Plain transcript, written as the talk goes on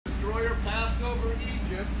destroyer passed over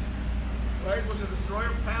Egypt, right? When the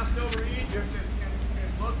destroyer passed over Egypt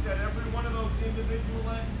and looked at every one of those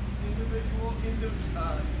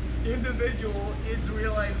individual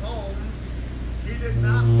Israelite homes, he did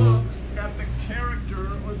not look at the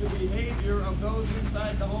character or the behavior of those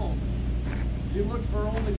inside the home. He looked for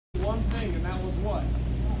only one thing, and that was what?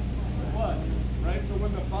 Blood, right? So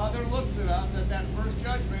when the Father looks at us at that first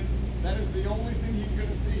judgment, that is the only thing he's going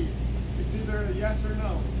to see. It's either a yes or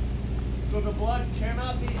no. So the blood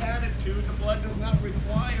cannot be added to. The blood does not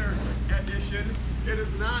require addition. It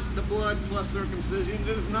is not the blood plus circumcision.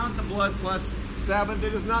 It is not the blood plus Sabbath.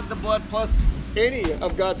 It is not the blood plus any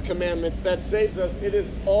of God's commandments that saves us. It is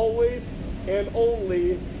always and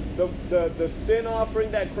only the sin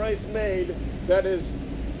offering that Christ made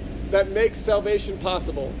that makes salvation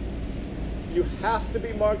possible. You have to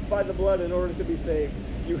be marked by the blood in order to be saved.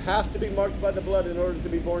 You have to be marked by the blood in order to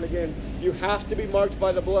be born again. You have to be marked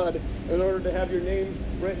by the blood in order to have your name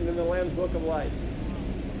written in the Lamb's Book of Life.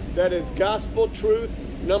 That is gospel truth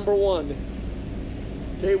number one.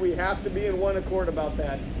 Okay, we have to be in one accord about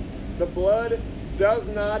that. The blood does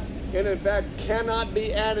not, and in fact cannot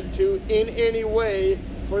be added to in any way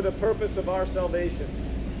for the purpose of our salvation.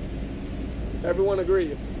 Everyone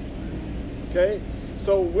agree? Okay?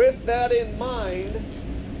 So with that in mind,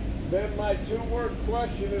 then my two-word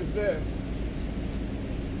question is this.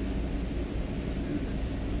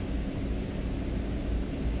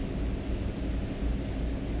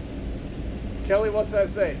 Kelly, what's that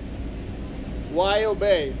say? Why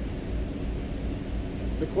obey?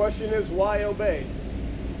 The question is, why obey?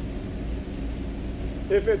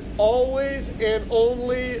 If it's always and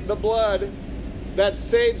only the blood that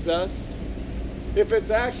saves us, if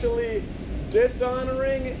it's actually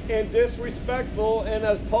dishonoring and disrespectful, and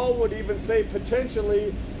as Paul would even say,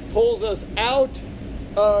 potentially pulls us out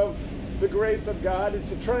of the grace of God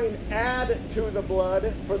to try and add to the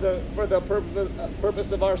blood for the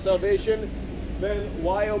purpose of our salvation, then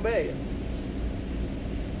why obey?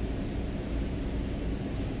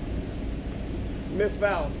 Miss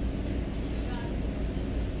Val.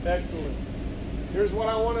 Excellent. Here's what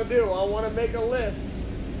I want to do. I want to make a list.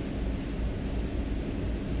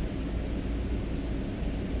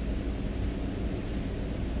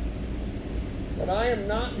 But I am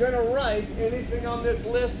not going to write anything on this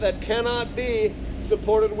list that cannot be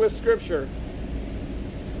supported with Scripture.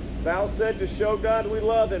 Val said to show God we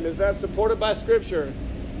love Him. Is that supported by Scripture?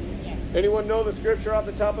 Yes. Anyone know the Scripture off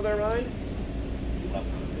the top of their mind?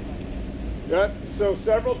 Yep. So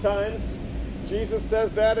several times, Jesus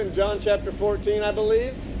says that in John chapter 14, I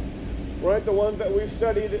believe. Right? The one that we've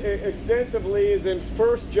studied extensively is in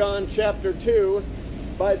 1 John chapter 2.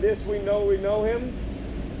 By this we know Him.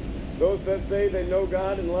 Those that say they know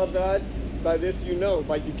God and love God, by this you know,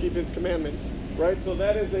 by you keep His commandments. Right? So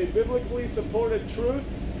that is a biblically supported truth.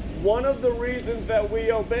 One of the reasons that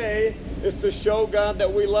we obey is to show God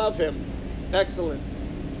that we love Him. Excellent.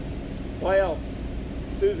 Why else?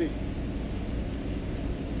 Susie.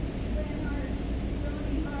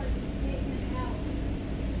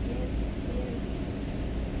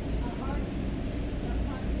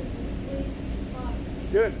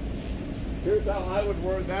 Good. Here's how I would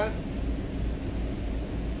word that.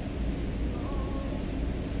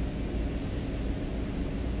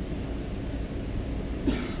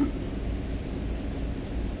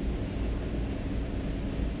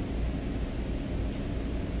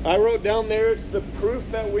 I wrote down there, it's the proof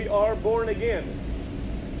that we are born again.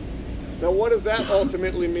 Now, what does that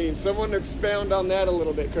ultimately mean? Someone expound on that a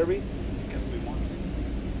little bit, Kirby. Because we want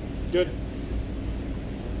to. Good.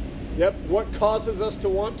 Yep. What causes us to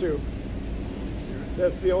want to?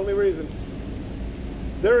 That's the only reason.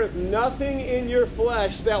 There is nothing in your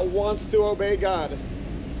flesh that wants to obey God.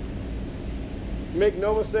 Make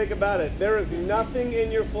no mistake about it. There is nothing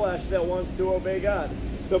in your flesh that wants to obey God.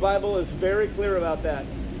 The Bible is very clear about that.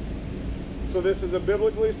 So this is a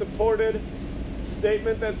biblically supported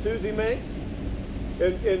statement that Susie makes.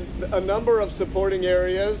 In a number of supporting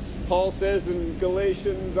areas, Paul says in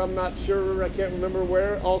Galatians, I'm not sure, I can't remember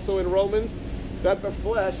where, also in Romans, that the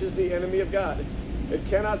flesh is the enemy of God. It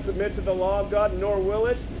cannot submit to the law of God, nor will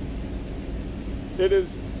it. It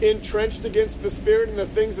is entrenched against the Spirit and the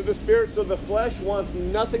things of the Spirit, so the flesh wants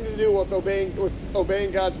nothing to do with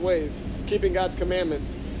obeying God's ways, keeping God's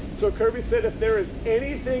commandments. So Kirby said if there is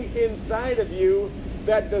anything inside of you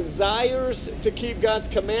that desires to keep God's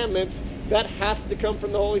commandments, that has to come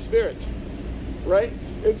from the Holy Spirit, right?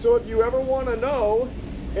 And so if you ever want to know,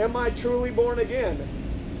 am I truly born again?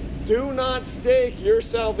 Do not stake your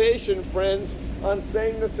salvation, friends, on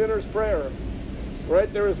saying the sinner's prayer,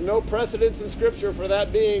 right? There is no precedence in Scripture for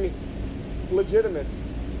that being legitimate.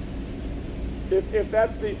 If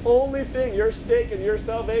that's the only thing you're staking your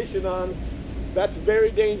salvation on, that's very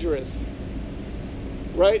dangerous.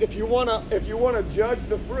 Right? If you wanna judge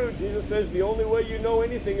the fruit, Jesus says the only way you know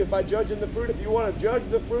anything is by judging the fruit. If you want to judge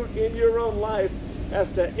the fruit in your own life as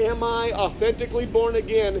to am I authentically born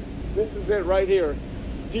again, this is it right here.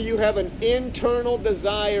 Do you have an internal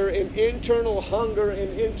desire, an internal hunger,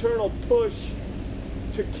 an internal push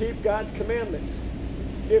to keep God's commandments?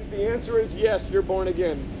 If the answer is yes, you're born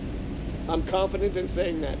again. I'm confident in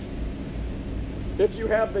saying that. If you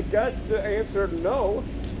have the guts to answer no,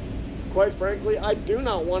 quite frankly, I do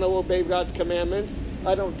not want to obey God's commandments.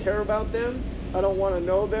 I don't care about them. I don't want to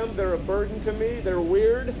know them. They're a burden to me. They're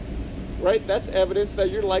weird. Right? That's evidence that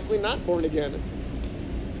you're likely not born again.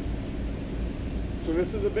 So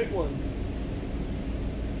this is a big one.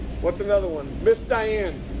 What's another one? Miss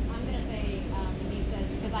Diane. I'm going to say, when he said,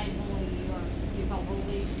 because I am holy, you're called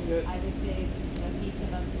holy, yeah. I would say the piece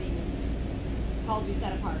of us being called to be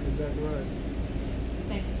set apart. Exactly right. The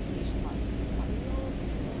sanctification part.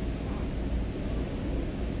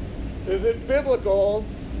 Is it biblical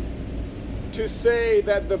to say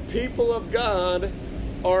that the people of God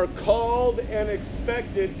are called and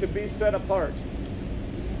expected to be set apart?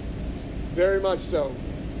 Very much so.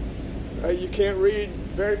 You can't read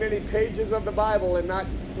very many pages of the Bible and not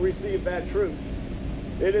receive that truth.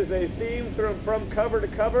 It is a theme from cover to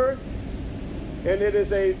cover, and it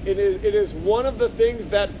is one of the things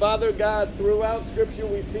that Father God throughout Scripture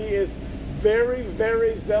we see is very,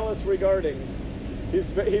 very zealous regarding.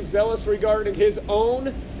 He's zealous regarding his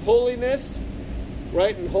own holiness,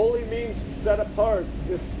 right? And holy means set apart,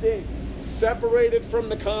 distinct, separated from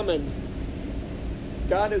the common.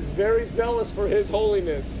 God is very zealous for his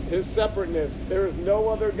holiness, his separateness. There is no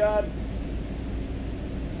other God.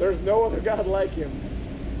 There's no other God like him.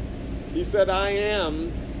 He said, I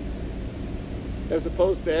am, as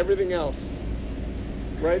opposed to everything else.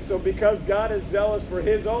 Right? So because God is zealous for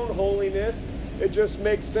his own holiness, it just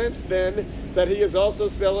makes sense then that he is also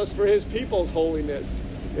zealous for his people's holiness.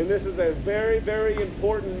 And this is a very, very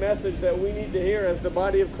important message that we need to hear as the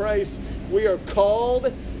body of Christ. We are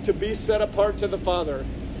called to be set apart to the Father.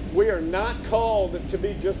 We are not called to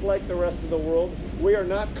be just like the rest of the world. We are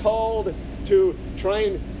not called to try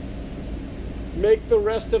and make the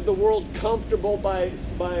rest of the world comfortable by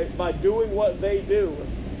doing what they do.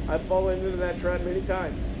 I've fallen into that trap many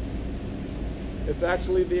times. It's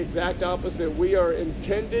actually the exact opposite. We are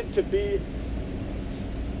intended to be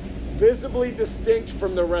visibly distinct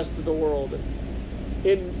from the rest of the world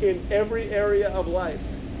in every area of life.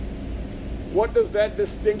 What does that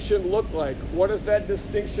distinction look like? What is that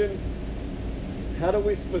distinction? How do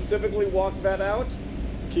we specifically walk that out?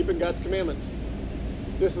 Keeping God's commandments.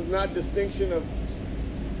 This is not distinction of,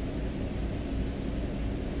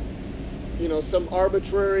 some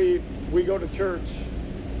arbitrary, we go to church,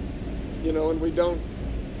 and we don't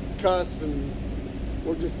cuss and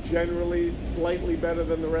we're just generally slightly better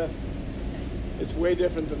than the rest. It's way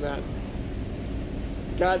different than that.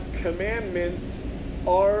 God's commandments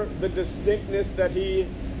are the distinctness that he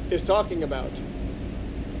is talking about.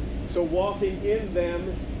 So walking in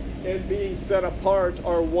them and being set apart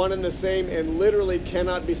are one and the same and literally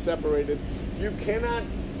cannot be separated. You cannot,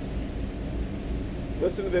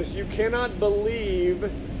 listen to this, you cannot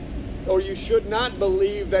believe, or you should not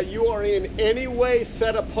believe that you are in any way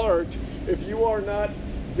set apart if you are not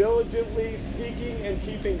diligently seeking and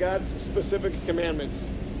keeping God's specific commandments.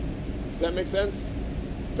 Does that make sense?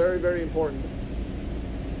 Very, very important.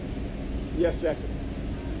 Yes, Jackson.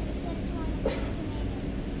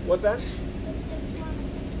 What's that?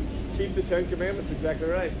 Keep the 10 Commandments, exactly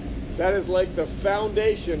right. That is like the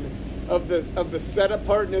foundation of the set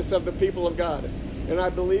apartness of the people of God. And I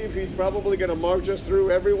believe he's probably going to march us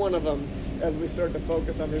through every one of them as we start to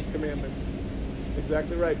focus on his commandments.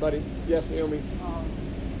 Exactly right, buddy. Yes, Naomi.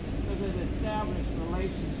 There's an established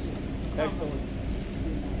relationship. Excellent.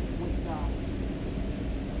 With God.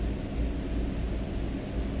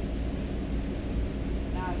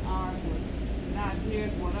 Not ours with, not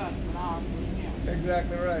his with us, but ours with him.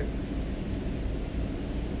 Exactly right.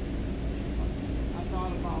 I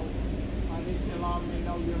thought about why they shall already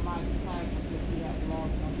know you're my disciples if you have long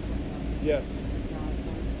enough. Yes.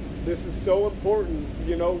 This is so important.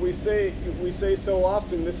 We say so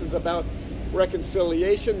often this is about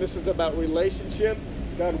reconciliation. This is about relationship.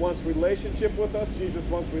 God wants relationship with us. Jesus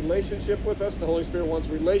wants relationship with us. The Holy Spirit wants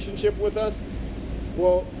relationship with us.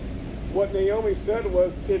 Well, what Naomi said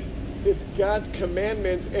was it's God's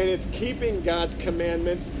commandments and it's keeping God's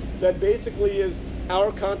commandments that basically is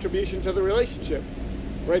our contribution to the relationship.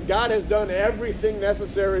 Right? God has done everything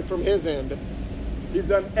necessary from his end. He's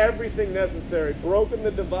done everything necessary, broken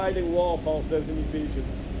the dividing wall, Paul says in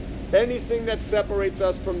Ephesians. Anything that separates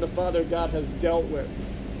us from the Father, God has dealt with.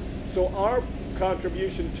 So our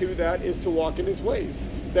contribution to that is to walk in his ways.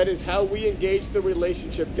 That is how we engage the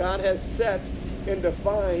relationship. God has set and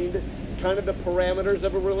defined kind of the parameters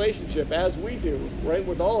of a relationship, as we do, right?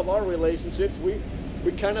 With all of our relationships,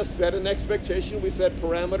 we kind of set an expectation. We set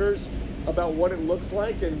parameters about what it looks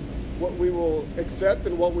like and what we will accept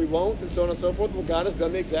and what we won't, and so on and so forth. Well, God has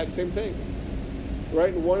done the exact same thing,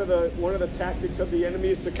 right? And one of the tactics of the enemy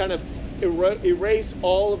is to kind of erase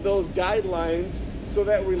all of those guidelines so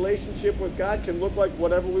that relationship with God can look like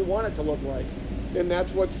whatever we want it to look like. And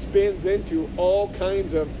that's what spins into all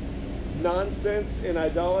kinds of nonsense and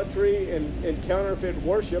idolatry and counterfeit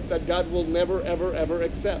worship that God will never, ever, ever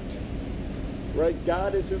accept. Right?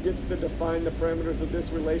 God is who gets to define the parameters of this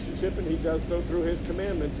relationship, and he does so through his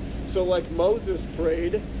commandments. So like Moses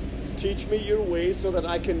prayed, teach me your ways so that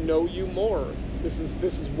I can know you more. This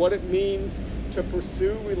is what it means to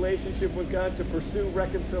pursue relationship with God, to pursue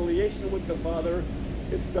reconciliation with the Father.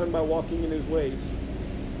 It's done by walking in his ways.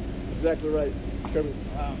 Exactly right. Kirby.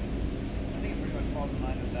 I think it pretty much falls in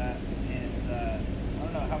line with that. And I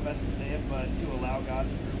don't know how best to say it, but to allow God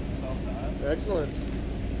to prove himself to us. Excellent.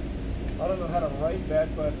 I don't know how to write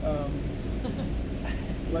that, but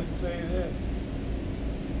let's say this.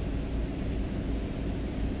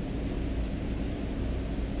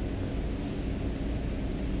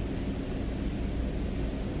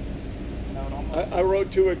 I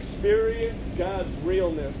wrote to experience God's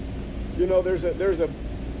realness. You know,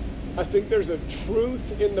 I think there's a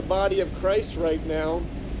truth in the body of Christ right now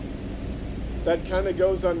that kind of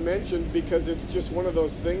goes unmentioned because it's just one of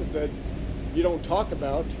those things that you don't talk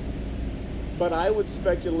about. But I would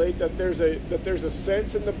speculate that there's a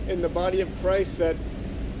sense in the body of Christ that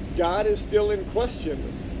God is still in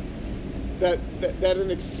question. That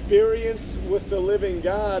an experience with the living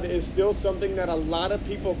God is still something that a lot of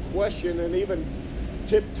people question and even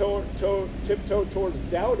tiptoe towards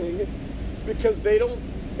doubting because they don't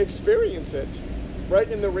experience it, right?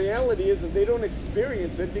 And the reality is they don't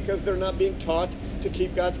experience it because they're not being taught to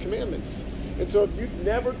keep God's commandments. And so if you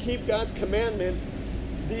never keep God's commandments,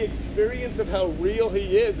 the experience of how real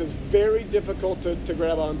he is very difficult to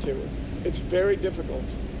grab onto. It's very difficult.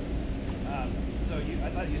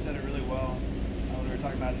 I thought you said it really well when we were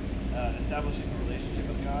talking about establishing a relationship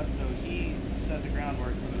with God. So he set the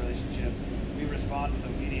groundwork for the relationship. We respond with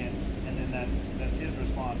obedience, and then that's his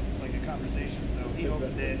response. It's like a conversation. So he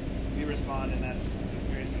opened it, we respond, and that's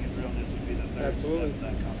experiencing his realness would be the third step of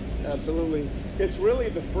that conversation. Absolutely. It's really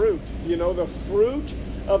the fruit. You know, the fruit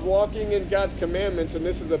of walking in God's commandments, and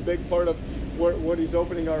this is a big part of what he's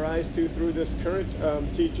opening our eyes to through this current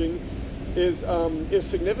teaching, is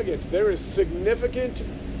significant. There is significant,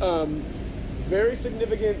 very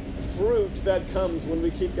significant fruit that comes when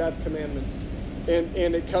we keep God's commandments,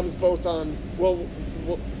 and it comes both on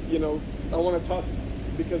you know, I want to talk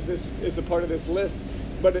because this is a part of this list.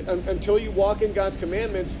 But until you walk in God's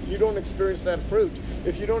commandments, you don't experience that fruit.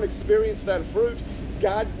 If you don't experience that fruit,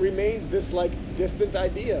 God remains this like distant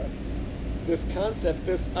idea, this concept.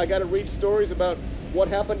 I got to read stories about what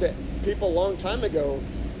happened to people a long time ago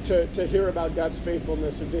to hear about God's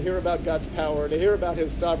faithfulness, or to hear about God's power, to hear about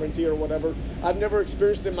his sovereignty or whatever. I've never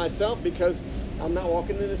experienced it myself because I'm not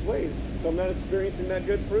walking in his ways. So I'm not experiencing that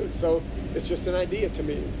good fruit. So it's just an idea to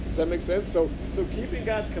me. Does that make sense? So keeping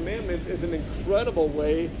God's commandments is an incredible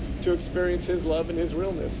way to experience his love and his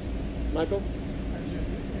realness. Michael?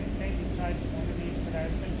 Thank you, Todd. One of these, but I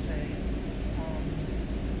was going to say,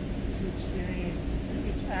 to experience,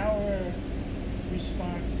 it's our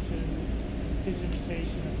response to his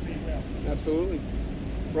invitation of free will. Absolutely.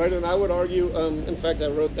 Right, and I would argue, in fact, I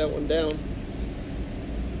wrote that one down.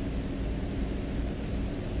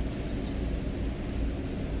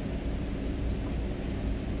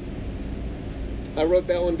 I wrote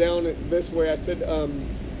that one down this way. I said,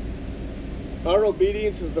 our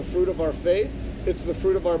obedience is the fruit of our faith. It's the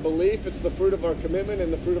fruit of our belief. It's the fruit of our commitment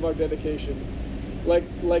and the fruit of our dedication.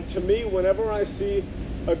 Like to me, whenever I see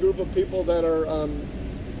a group of people that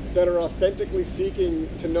are authentically seeking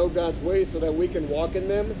to know God's ways so that we can walk in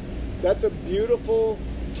them, that's a beautiful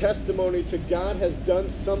testimony to God has done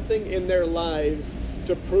something in their lives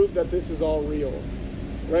to prove that this is all real.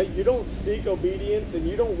 Right? You don't seek obedience and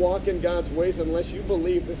you don't walk in God's ways unless you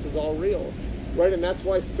believe this is all real. Right? And that's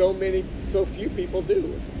why so few people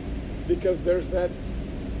do. Because there's that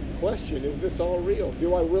question, is this all real?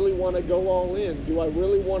 Do I really want to go all in? Do I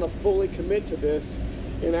really want to fully commit to this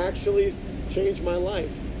and actually change my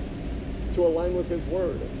life to align with his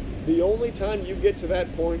word? The only time you get to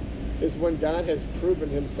that point is when God has proven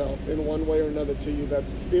himself in one way or another to you. That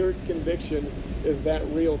Spirit's conviction is that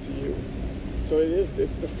real to you. So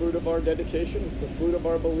it's the fruit of our dedication, it's the fruit of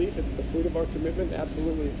our belief, it's the fruit of our commitment.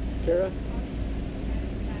 Absolutely. Kara?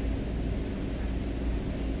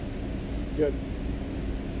 Good.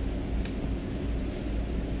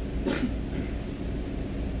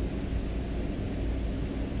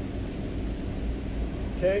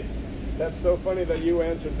 Okay, that's so funny that you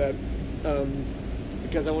answered that,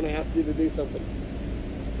 because I want to ask you to do something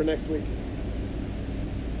for next week.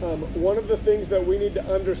 One of the things that we need to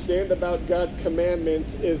understand about God's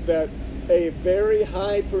commandments is that a very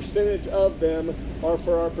high percentage of them are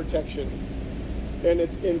for our protection. And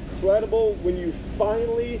it's incredible when you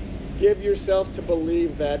finally give yourself to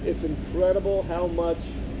believe that. It's incredible how much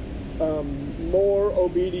more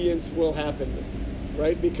obedience will happen,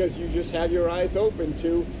 right? Because you just have your eyes open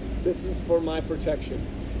to, this is for my protection.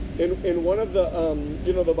 In one of the,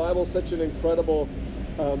 the Bible's such an incredible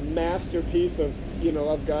masterpiece of,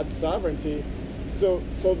 of God's sovereignty. So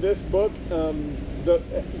this book,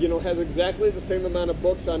 has exactly the same amount of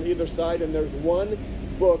books on either side, and there's one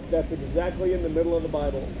book that's exactly in the middle of the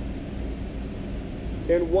Bible.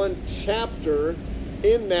 And one chapter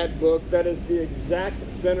in that book that is the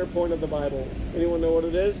exact center point of the Bible. Anyone know what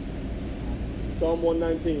it is? Psalm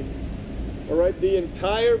 119. All right, the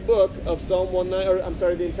entire book of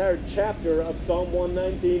the entire chapter of Psalm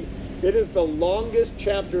 119, it is the longest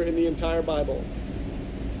chapter in the entire Bible.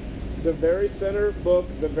 The very center book,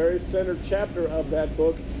 the very center chapter of that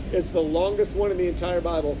book, it's the longest one in the entire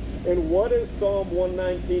Bible. And what is Psalm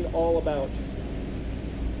 119 all about?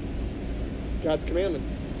 God's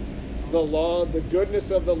commandments. The law, the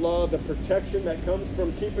goodness of the law, the protection that comes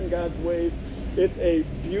from keeping God's ways. It's a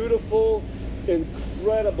beautiful,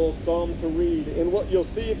 incredible psalm to read. And what you'll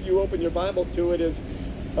see if you open your Bible to it is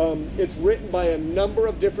it's written by a number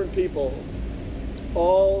of different people.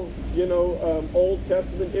 All, Old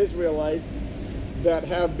Testament Israelites that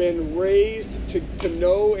have been raised to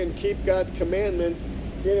know and keep God's commandments.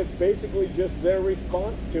 And it's basically just their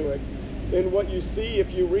response to it. And what you see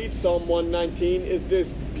if you read Psalm 119 is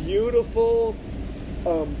this beautiful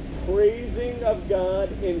praising of God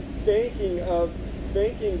and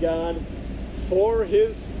thanking God for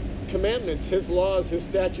his commandments, his laws, his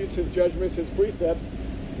statutes, his judgments, his precepts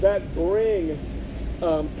that bring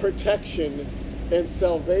protection and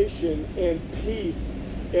salvation and peace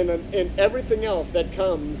and everything else that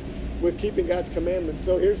come with keeping God's commandments.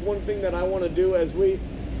 So here's one thing that I want to do as we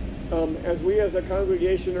as a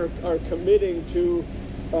congregation are committing to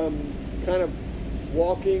kind of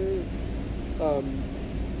walking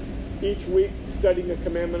each week studying the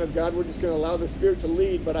commandment of God. We're just going to allow the Spirit to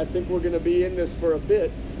lead, but I think we're going to be in this for a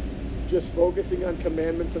bit, just focusing on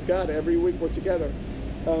commandments of God. Every week we're together.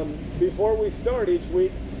 Before we start each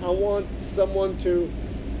week, I want someone to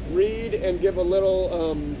read and give a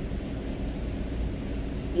little,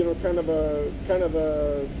 kind of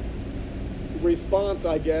a response,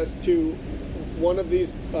 I guess, to one of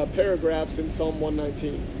these paragraphs in Psalm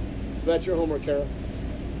 119. So that's your homework, Kara.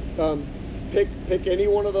 Pick any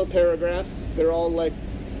one of the paragraphs. They're all like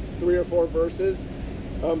 3 or 4 verses.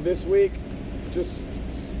 This week, just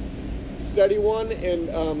study one,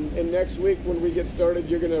 and next week when we get started,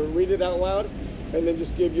 you're going to read it out loud, and then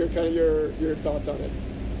just give your thoughts on it.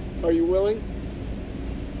 Are you willing?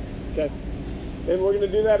 Okay. And we're going to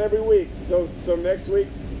do that every week. So next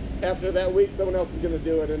week's, after that week, someone else is going to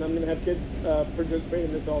do it, and I'm going to have kids participate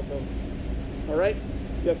in this also. All right?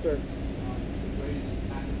 Yes, sir.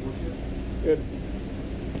 Good.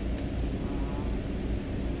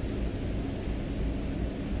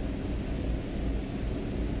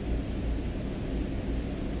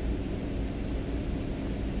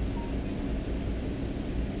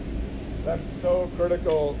 That's so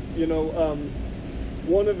critical.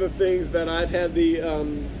 One of the things that I've had the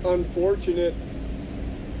unfortunate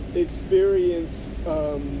experience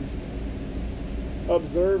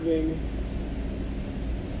observing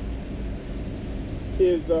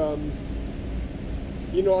is I've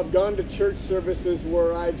gone to church services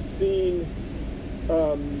where I've seen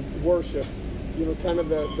worship, kind of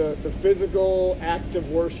the physical act of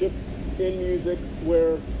worship in music,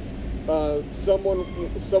 where someone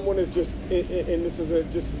is just, and this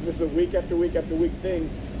is a week after week after week thing.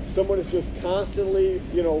 Someone is just constantly,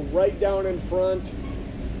 right down in front,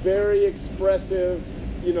 very expressive,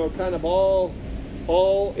 kind of all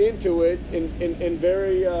into it and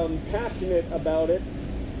very passionate about it.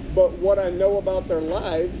 But what I know about their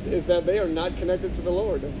lives is that they are not connected to the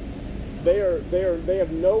Lord. They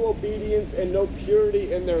have no obedience and no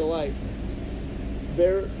purity in their life.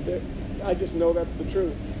 I just know that's the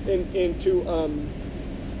truth. And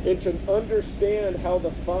and to understand how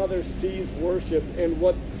the Father sees worship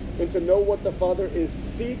and to know what the Father is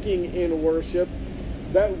seeking in worship,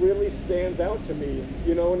 that really stands out to me,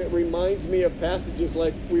 and it reminds me of passages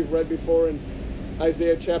like we've read before in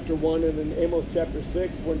Isaiah chapter 1 and in Amos chapter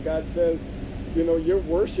 6, when God says, your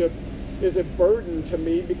worship is a burden to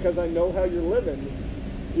me because I know how you're living.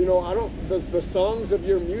 The songs of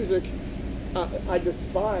your music I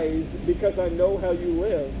despise because I know how you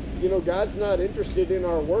live. God's not interested in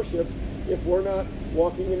our worship if we're not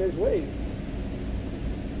walking in his ways.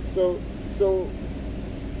 So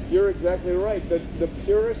you're exactly right. The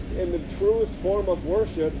purest and the truest form of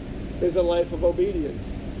worship is a life of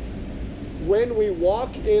obedience. When we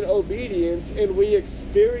walk in obedience and we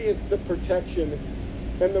experience the protection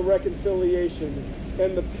and the reconciliation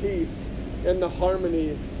and the peace and the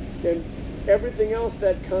harmony and everything else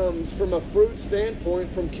that comes from a fruit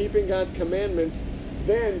standpoint from keeping God's commandments,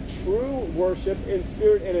 then true worship in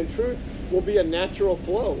spirit and in truth will be a natural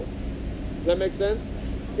flow. Does that make sense?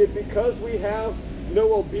 Because we have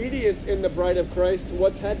no obedience in the bride of Christ,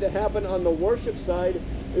 what's had to happen on the worship side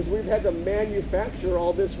is we've had to manufacture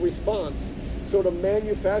all this response. So to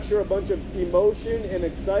manufacture a bunch of emotion and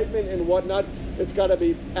excitement and whatnot, it's got to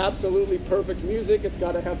be absolutely perfect music. It's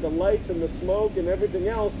got to have the lights and the smoke and everything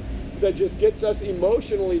else that just gets us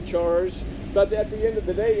emotionally charged. But at the end of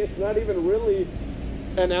the day, it's not even really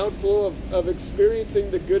an outflow of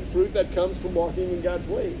experiencing the good fruit that comes from walking in God's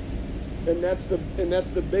ways. And that's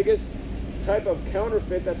the biggest type of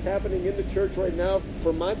counterfeit that's happening in the church right now,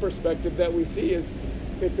 from my perspective, that we see is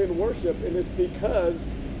it's in worship, and it's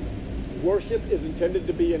because worship is intended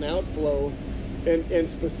to be an outflow, and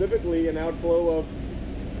specifically an outflow of,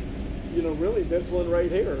 really this one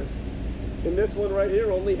right here. And this one right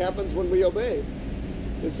here only happens when we obey.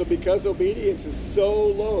 And so because obedience is so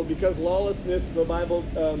low, because lawlessness, the Bible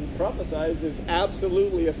prophesies, is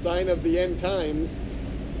absolutely a sign of the end times,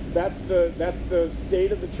 that's the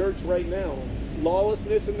state of the church right now.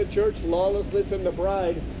 Lawlessness in the church, lawlessness in the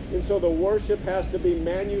bride. And so the worship has to be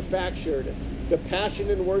manufactured. The passion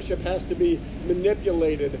in worship has to be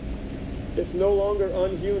manipulated. It's no longer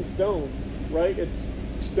unhewn stones, right? It's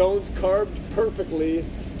stones carved perfectly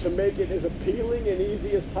to make it as appealing and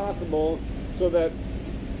easy as possible so that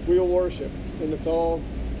we'll worship. And it's all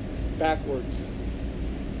backwards.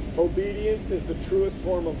 Obedience is the truest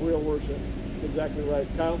form of real worship. Exactly right.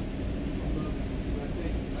 Kyle? I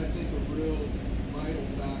think a real vital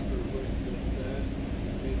factor of what you just said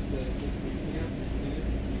is that if we can't repent,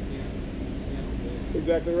 we can't obey.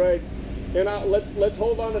 Exactly right. And let's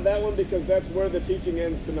hold on to that one, because that's where the teaching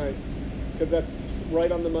ends tonight. Because that's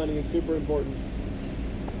right on the money and super important.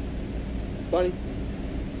 Bonnie?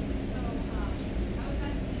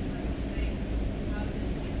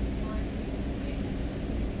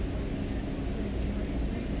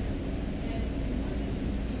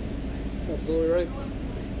 Absolutely right.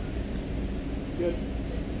 Good.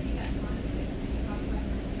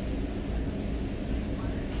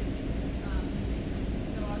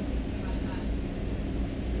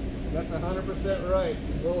 That's 100% right.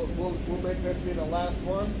 We'll make this be the last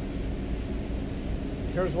one.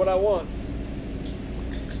 Here's what I want.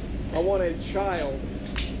 I want a child,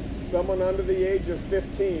 someone under the age of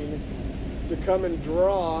 15, to come and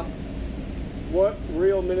draw what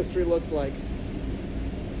real ministry looks like.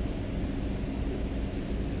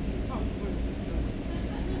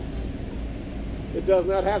 It does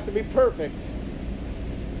not have to be perfect.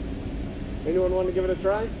 Anyone want to give it a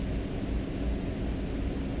try?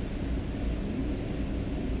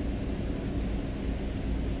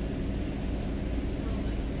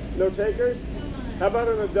 No takers? How about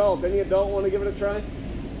an adult? Any adult want to give it a try?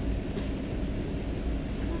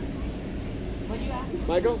 What do you ask?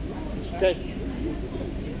 Michael? Okay.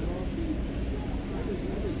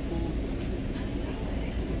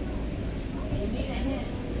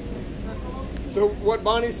 So what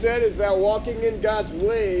Bonnie said is that walking in God's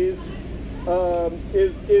ways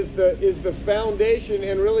is the foundation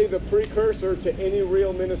and really the precursor to any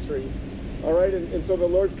real ministry. All right, and so the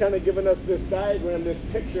Lord's kind of given us this diagram, this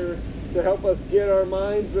picture, to help us get our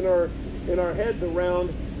minds and our heads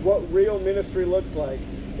around what real ministry looks like.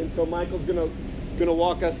 And so Michael's gonna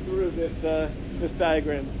walk us through this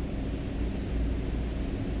diagram.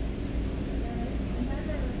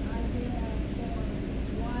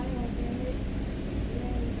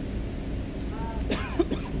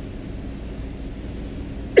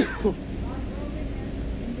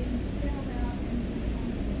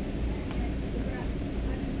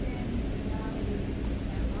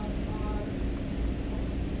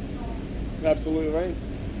 Absolutely right.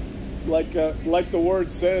 Like the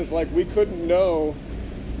word says, like we couldn't know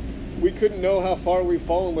we couldn't know how far we've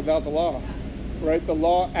fallen without the law, right? The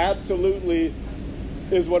law absolutely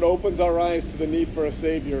is what opens our eyes to the need for a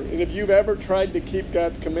Savior. And if you've ever tried to keep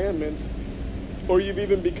God's commandments, or you've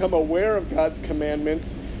even become aware of God's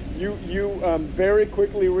commandments, you very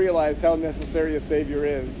quickly realize how necessary a Savior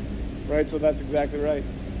is, right? So that's exactly right.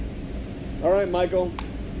 All right, Michael,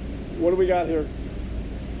 what do we got here?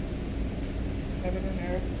 Heaven and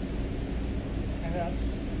earth and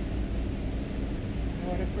us. In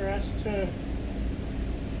order for us to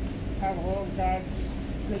have all of God's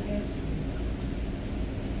goodness and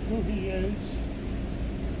who He is,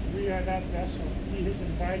 we are that vessel. He has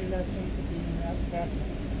invited us into being that vessel,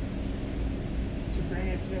 to bring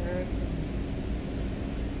it to earth.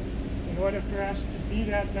 And in order for us to be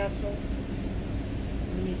that vessel,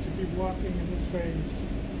 we need to be walking in His ways,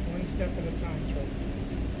 one step at a time.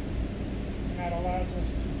 And that allows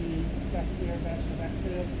us to be that clear vessel,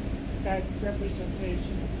 that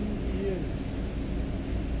representation of who He is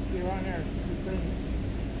here on earth. We bring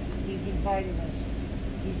it. He's invited us.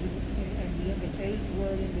 And the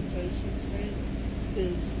word invitation to me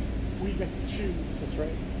is we get to choose. That's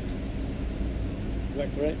right.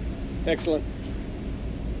 Exactly right. Excellent.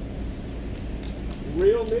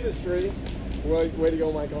 Real ministry, way to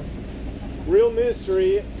go, Michael. Real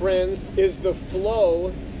ministry, friends, is the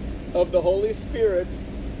flow of the Holy Spirit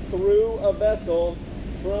through a vessel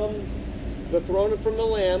from the throne and from the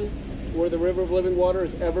Lamb, where the river of living water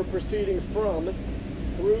is ever proceeding from,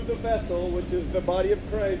 through the vessel, which is the body of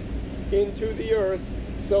Christ, into the earth,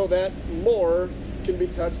 so that more can be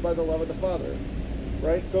touched by the love of the Father.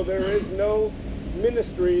 Right? So there is no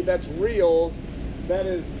ministry that's real that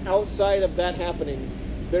is outside of that happening.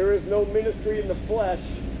 There is no ministry in the flesh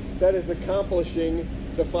that is accomplishing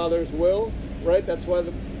the Father's will. Right? That's why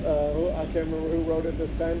I can't remember who wrote it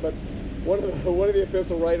this time, but one of the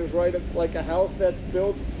epistle writers write it like a house that's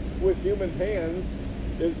built with human hands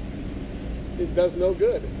it does no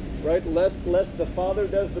good, right? Lest the Father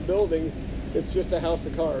does the building, it's just a house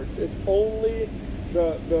of cards. It's only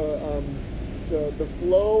the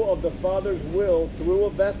flow of the Father's will through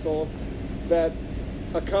a vessel that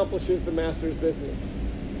accomplishes the Master's business.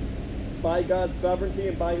 By God's sovereignty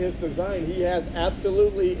and by His design, He has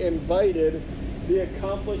absolutely invited the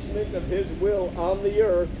accomplishment of His will on the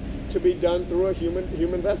earth to be done through a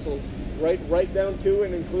human vessels, right down to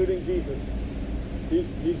and including Jesus.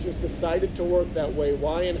 He's just decided to work that way.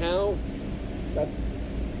 Why and how? That's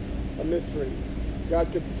a mystery.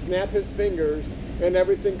 God could snap His fingers and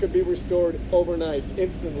everything could be restored overnight,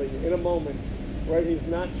 instantly, in a moment. Right? He's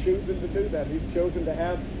not choosing to do that. He's chosen to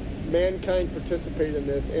have mankind participate in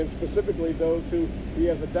this, and specifically those who He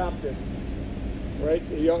has adopted. Right?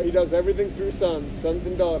 He does everything through sons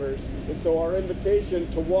and daughters. And so our invitation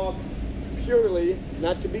to walk purely,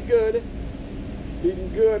 not to be good.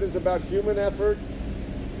 Being good is about human effort,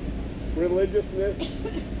 religiousness,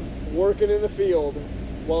 working in the field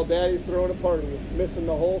while Daddy's throwing a party, missing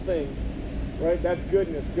the whole thing. Right? That's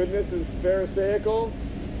goodness. Goodness is pharisaical,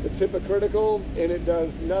 it's hypocritical, and it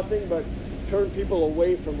does nothing but turn people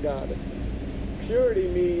away from God. Purity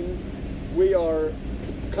means we are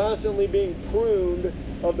constantly being pruned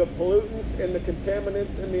of the pollutants and the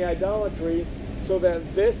contaminants and the idolatry, so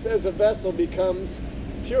that this as a vessel becomes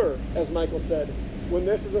pure, as Michael said. When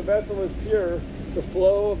this as a vessel is pure, the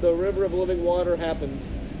flow of the river of living water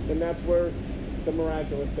happens, and that's where the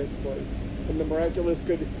miraculous takes place. And the miraculous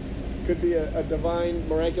could be a divine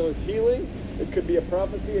miraculous healing, it could be a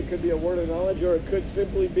prophecy, it could be a word of knowledge, or it could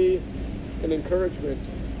simply be an encouragement,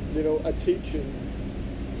 a teaching,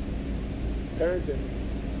 parenting,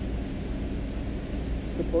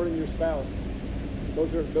 supporting your spouse.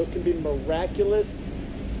 Those can be miraculous,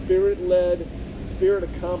 Spirit-led,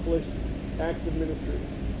 Spirit-accomplished acts of ministry.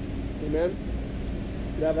 Amen?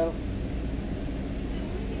 Yeah, Val? The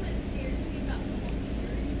only thing that scares me about the whole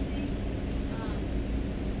purity thing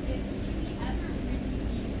is, can we ever really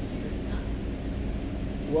be pure enough?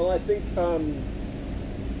 Well, I think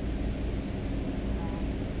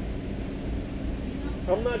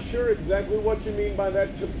I'm not sure exactly what you mean by that.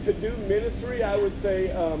 To do ministry, I would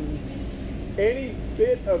say any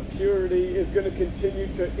bit of purity is going to continue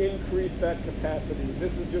to increase that capacity.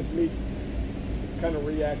 This is just me kind of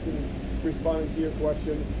responding to your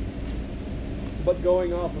question. But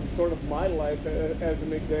going off of sort of my life as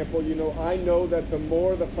an example, I know that the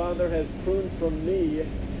more the Father has pruned from me,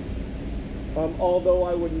 although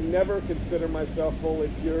I would never consider myself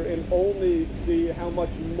fully pure and only see how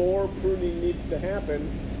much more pruning needs to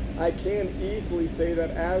happen, I can easily say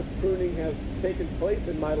that as pruning has taken place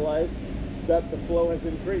in my life, that the flow has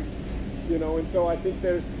increased. And so I think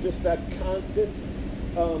there's just that constant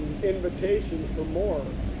invitation for more.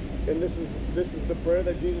 and this is the prayer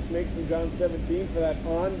that Jesus makes in John 17 for that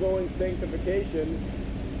ongoing sanctification,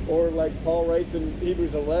 or like Paul writes in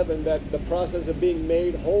Hebrews 11, that the process of being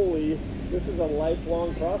made holy, this is a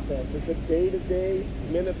lifelong process. It's a day-to-day,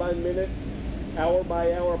 minute-by-minute,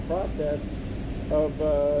 hour-by-hour process of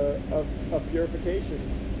purification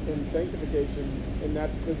and sanctification, and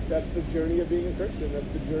that's the journey of being a Christian. That's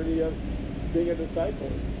the journey of being a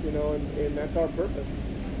disciple, and that's our purpose.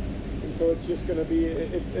 And so it's just going to be,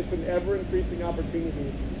 it's an ever-increasing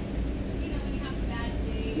opportunity. When you have bad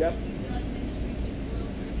days, Yep. and you feel like ministry should flow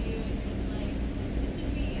from you, and you're just like,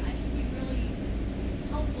 I should be really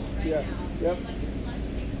helpful right Yeah. now. Yep. And like your flesh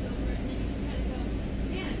takes over, and then you just kind of go,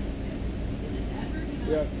 man, is this ever going to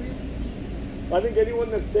Yeah. really be? I think anyone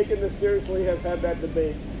that's taken this seriously has had that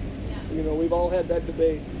debate. Yeah. We've all had that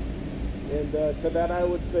debate. And to that I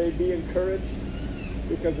would say be encouraged,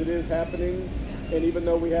 because it is happening. And even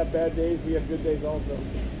though we have bad days, we have good days also.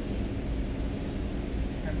 Yes.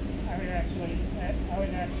 I would actually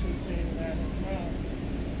say to that as well.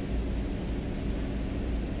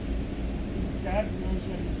 God knows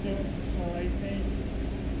what He's doing. So I think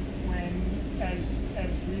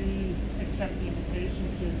as we accept the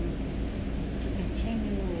invitation to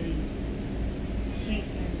continually seek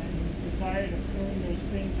and desire to prune those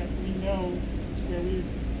things that we know where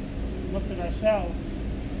we've looked at ourselves,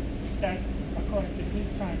 that according to His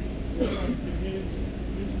timing, according to His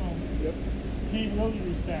moment, Yep. He will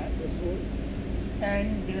use that. Absolutely.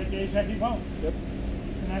 And there are days that He won't. Yep.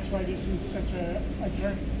 And that's why this is such a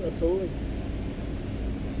journey. Absolutely.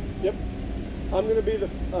 Yep. I'm gonna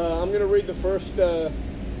read the first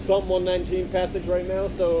Psalm 119 passage right now.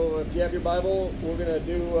 So if you have your Bible, we're gonna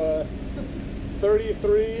do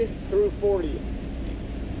 33 through 40.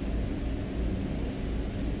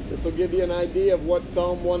 This will give you an idea of what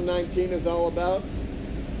Psalm 119 is all about.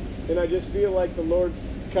 And I just feel like the Lord's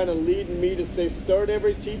kind of leading me to say, start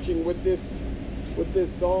every teaching with this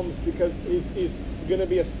Psalms, because He's going to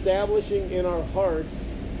be establishing in our hearts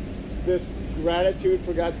this gratitude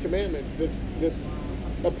for God's commandments, this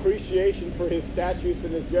appreciation for His statutes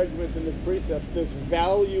and His judgments and His precepts, this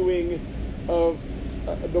valuing of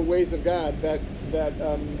the ways of God that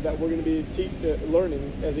we're going to be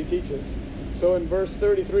learning as He teaches. So in verse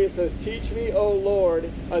 33 it says, "Teach me, O Lord."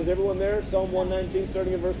 Is everyone there? Psalm 119,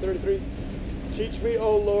 starting in verse 33. "Teach me,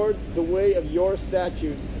 O Lord, the way of your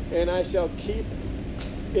statutes, and I shall keep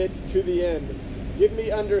it to the end. Give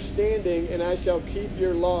me understanding, and I shall keep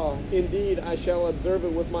your law. Indeed, I shall observe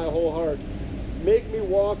it with my whole heart. Make me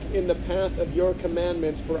walk in the path of your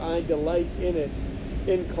commandments, for I delight in it.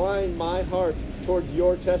 Incline my heart towards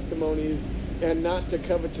your testimonies, and not to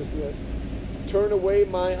covetousness. Turn away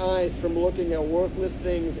my eyes from looking at worthless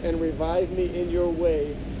things, and revive me in your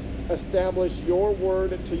way. Establish your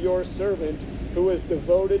word to your servant, who is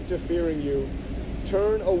devoted to fearing you.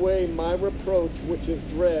 Turn away my reproach, which is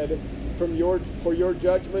dread, for your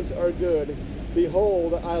judgments are good.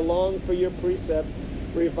 Behold, I long for your precepts.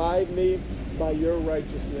 Revive me by your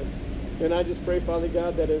righteousness." And I just pray, Father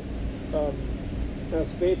God, that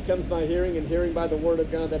as faith comes by hearing, and hearing by the word of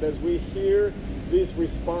God, that as we hear these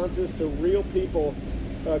responses to real people,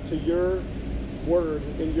 to your word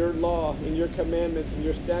and your law and your commandments and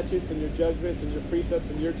your statutes and your judgments and your precepts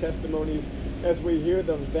and your testimonies, as we hear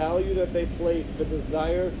the value that they place, the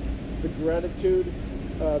desire, the gratitude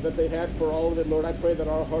that they had for all of it, Lord, I pray that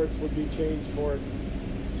our hearts would be changed for it,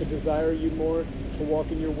 to desire you more, to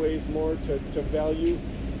walk in your ways more, to value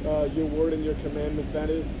your word and your commandments. That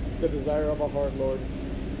is the desire of our heart, Lord.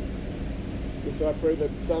 And so I pray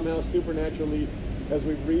that somehow, supernaturally, as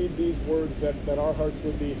we read these words, that our hearts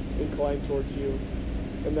would be inclined towards you,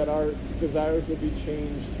 and that our desires would be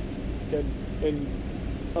changed and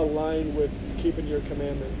align with keeping your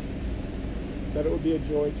commandments, that it would be a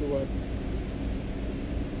joy to us.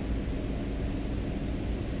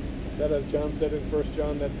 That, as John said in 1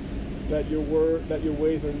 John, that your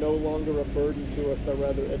ways are no longer a burden to us, but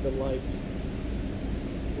rather a delight.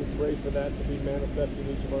 We pray for that to be manifest in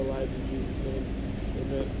each of our lives in Jesus' name.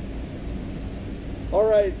 Amen. All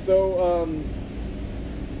right, so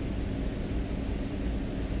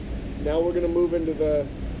now we're going to move into the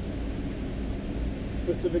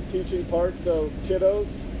specific teaching part. So, kiddos,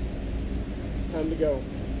 it's time to go.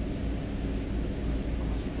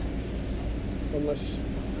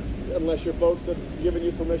 Unless your folks have given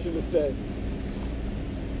you permission to stay.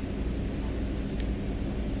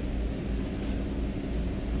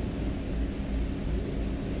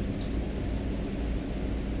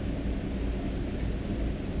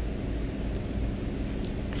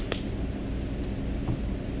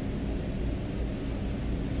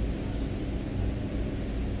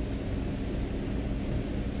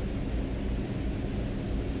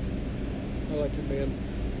 electric man.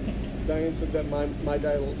 Diane said that my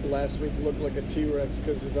guy last week looked like a T-Rex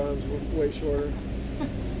because his arms were way shorter.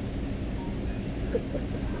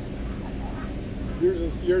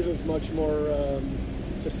 yours is much more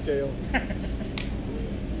to scale.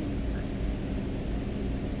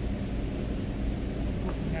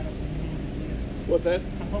 What's that?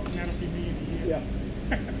 I'm hoping that'll be me in a year. Yeah.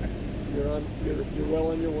 You're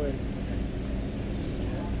well on your way.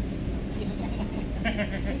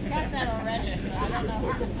 He's got that already, so I don't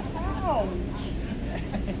know. Ouch!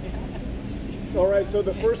 All right, so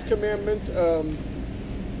the first commandment,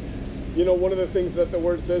 one of the things that the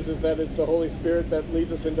word says is that it's the Holy Spirit that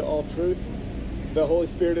leads us into all truth. The Holy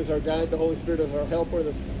Spirit is our guide. The Holy Spirit is our helper.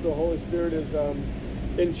 The Holy Spirit is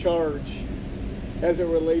in charge as it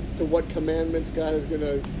relates to what commandments God is going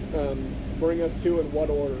to bring us to in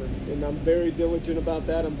what order. And I'm very diligent about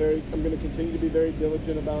that. I'm going to continue to be very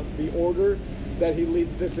diligent about the order that He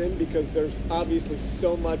leads this in, because there's obviously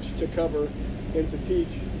so much to cover and to teach.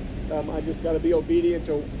 I just got to be obedient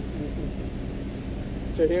to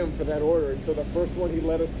Him for that order. And so the first one He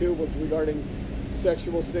led us to was regarding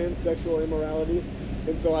sexual sin, sexual immorality.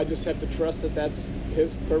 And so I just have to trust that that's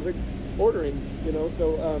His perfect ordering,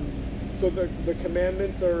 So the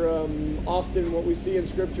commandments are often what we see in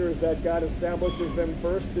Scripture is that God establishes them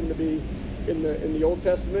first in the Old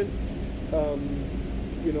Testament.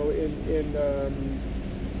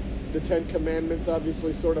 The Ten Commandments,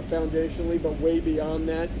 obviously, sort of foundationally, but way beyond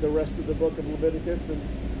that, the rest of the book of Leviticus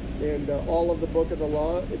and all of the book of the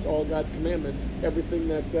law, it's all God's commandments. Everything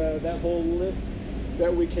that whole list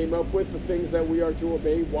that we came up with, the things that we are to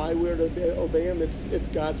obey, why we're to obey them, it's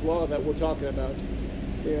God's law that we're talking about.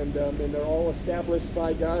 And they're all established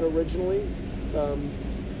by God originally.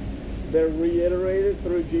 They're reiterated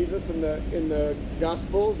through Jesus in the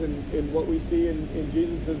Gospels and what we see in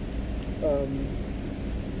Jesus's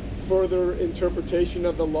further interpretation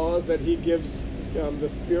of the laws that He gives, the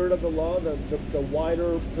spirit of the law, the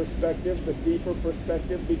wider perspective, the deeper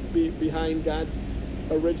perspective behind God's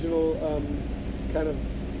original kind of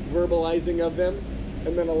verbalizing of them.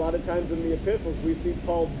 And then a lot of times in the epistles, we see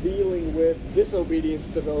Paul dealing with disobedience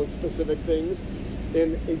to those specific things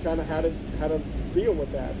and kind of how to deal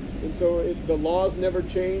with that. And so the laws never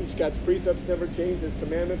change, God's precepts never change, His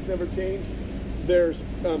commandments never change. There's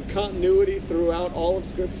continuity throughout all of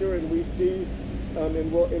Scripture, and we see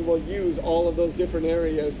and we'll use all of those different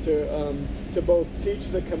areas to both teach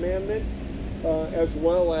the commandment as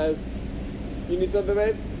well as. You need something,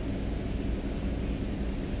 babe?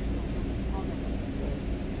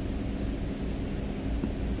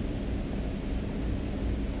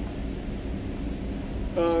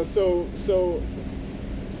 So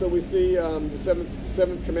we see the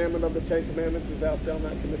seventh commandment of the Ten Commandments is thou shalt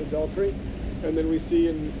not commit adultery, and then we see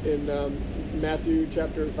in Matthew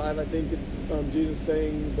chapter 5, I think it's Jesus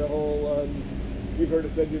saying the whole you've heard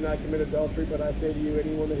it said do not commit adultery, but I say to you,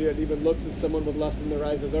 anyone that even looks at someone with lust in their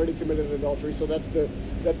eyes has already committed adultery. So that's the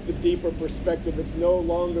deeper perspective. It's no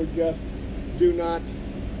longer just do not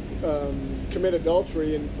commit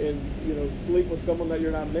adultery and sleep with someone that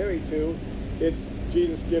you're not married to. It's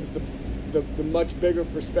Jesus gives the much bigger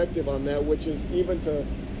perspective on that, which is even to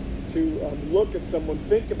look at someone,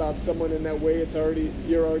 think about someone in that way.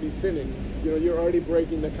 You're already sinning. You're already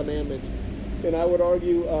breaking the commandment. And I would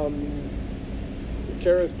argue,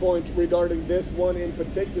 Kara's point regarding this one in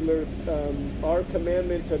particular, our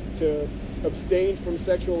commandment to abstain from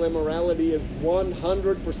sexual immorality is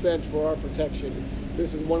 100% for our protection.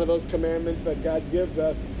 This is one of those commandments that God gives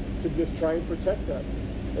us to just try and protect us.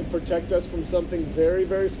 And protect us from something very,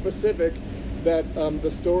 very specific that the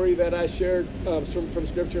story that I shared from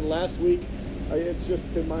Scripture last week, it's just,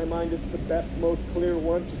 to my mind, it's the best, most clear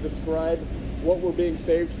one to describe what we're being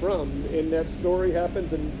saved from. And that story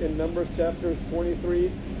happens in Numbers chapters 22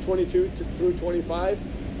 through 25.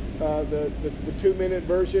 The 2-minute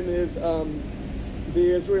version is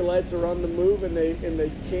the Israelites are on the move and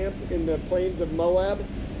they camp in the plains of Moab.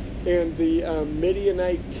 And the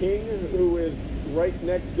Midianite king, who is right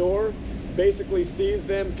next door, basically sees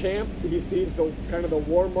them camp. He sees the kind of the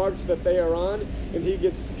war march that they are on, and he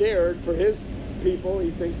gets scared for his people.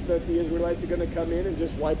 He thinks that the Israelites are going to come in and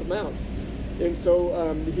just wipe them out. And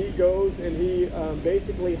so he goes and he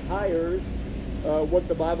basically hires what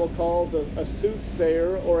the Bible calls a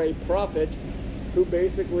soothsayer or a prophet, who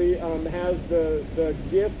basically has the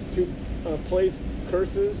gift to place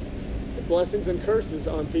blessings and curses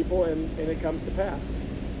on people, and it comes to pass.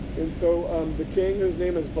 And so the king, whose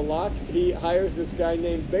name is Balak, he hires this guy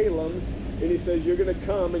named Balaam, and he says, you're going to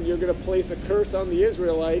come and you're going to place a curse on the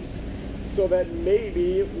Israelites so that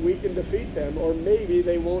maybe we can defeat them, or maybe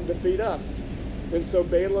they won't defeat us. And so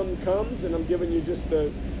Balaam comes, and I'm giving you just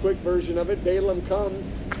the quick version of it. Balaam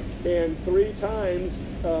comes and 3 times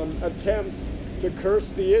attempts to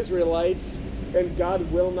curse the Israelites, and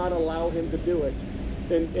God will not allow him to do it.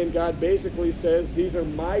 And God basically says, these are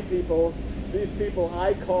my people. These people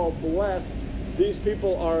I call blessed. These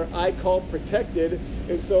people are I call protected.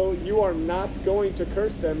 And so you are not going to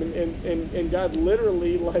curse them. And God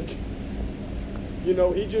literally, like, you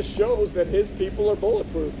know, he just shows that his people are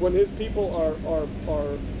bulletproof. When his people are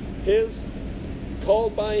his,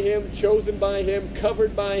 called by him, chosen by him,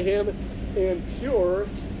 covered by him, and pure,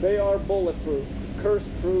 they are bulletproof,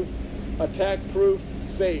 curse-proof, attack-proof,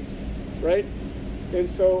 safe, right? And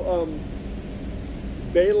so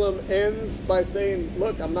Balaam ends by saying,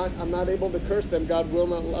 look, I'm not able to curse them. God will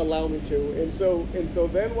not allow me to. And so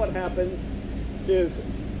then what happens is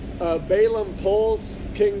Balaam pulls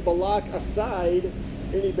King Balak aside,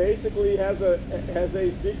 and he basically has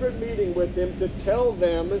a secret meeting with him to tell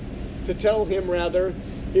him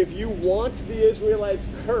if you want the Israelites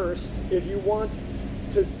cursed, if you want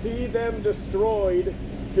to see them destroyed,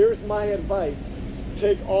 here's my advice.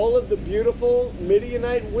 Take all of the beautiful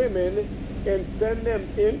Midianite women and send them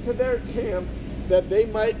into their camp that they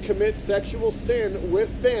might commit sexual sin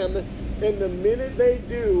with them. And the minute they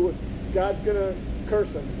do, God's going to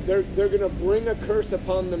curse them. They're going to bring a curse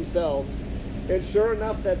upon themselves. And sure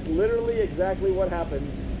enough, that's literally exactly what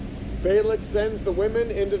happens. Balak sends the women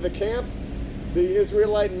into the camp. The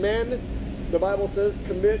Israelite men, the Bible says,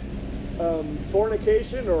 commit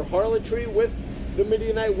fornication or harlotry with the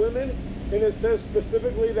Midianite women. And it says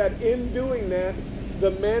specifically that in doing that,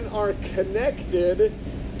 the men are connected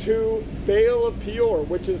to Baal of Peor,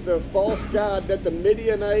 which is the false god that the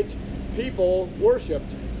Midianite people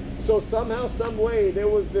worshipped. So somehow, some way, there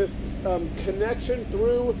was this connection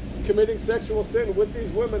through committing sexual sin with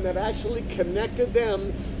these women that actually connected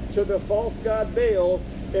them to the false god Baal,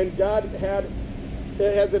 and God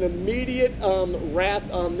has an immediate wrath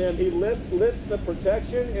on them. He lifts the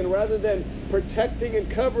protection, and rather than protecting and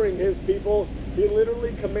covering his people, he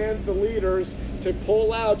literally commands the leaders to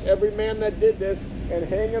pull out every man that did this and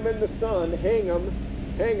hang them in the sun, hang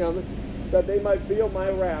them, that they might feel my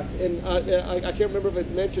wrath. And I can't remember if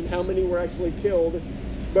it mentioned how many were actually killed,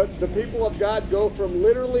 but the people of God go from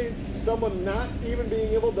literally someone not even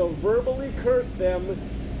being able to verbally curse them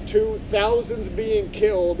to thousands being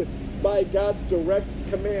killed by God's direct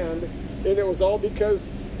command, and it was all because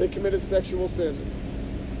they committed sexual sin.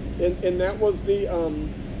 And that was the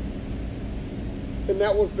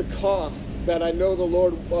cost that I know the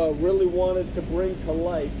Lord really wanted to bring to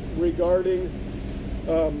light regarding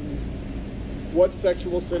what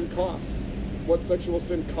sexual sin costs, what sexual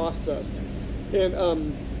sin costs us.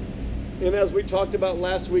 And as we talked about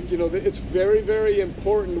last week, you know, it's very, very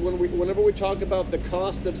important whenever we talk about the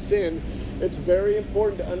cost of sin, it's very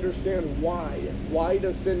important to understand why. Why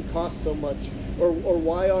does sin cost so much? Or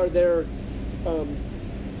why are there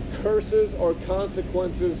curses or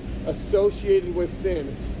consequences associated with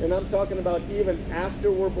sin? And I'm talking about even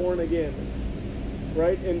after we're born again,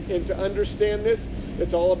 right? And to understand this,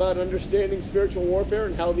 it's all about understanding spiritual warfare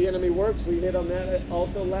and how the enemy works. We hit on that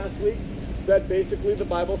also last week. That basically the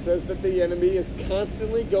Bible says that the enemy is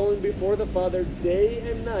constantly going before the Father day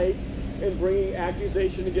and night and bringing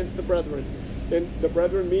accusation against the brethren. And the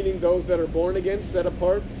brethren meaning those that are born again, set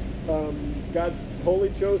apart, God's holy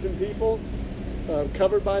chosen people,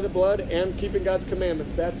 covered by the blood, and keeping God's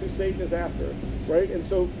commandments. That's who Satan is after, right? And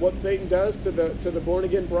so what Satan does to the born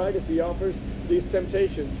again bride is he offers these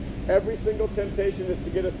temptations. Every single temptation is to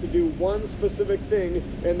get us to do one specific thing,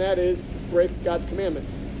 and that is break God's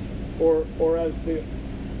commandments. Or as the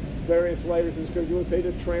various writers in Scripture would say,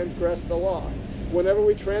 to transgress the law. Whenever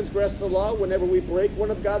we transgress the law, whenever we break one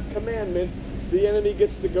of God's commandments, the enemy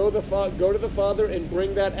gets to go to the Father and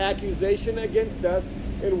bring that accusation against us.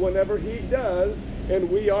 And whenever he does, and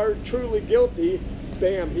we are truly guilty,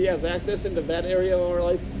 bam, he has access into that area of our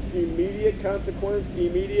life. Immediate consequence,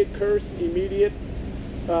 immediate curse, immediate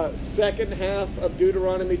second half of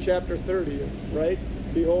Deuteronomy chapter 30, right?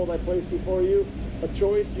 Behold, I place before you a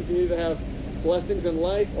choice. You can either have blessings in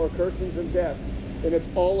life or cursings in death. And it's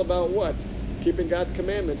all about what? Keeping God's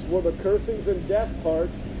commandments. Well, the cursings and death part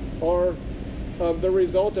are the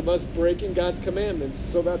result of us breaking God's commandments.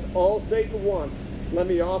 So that's all Satan wants. Let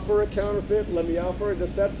me offer a counterfeit. Let me offer a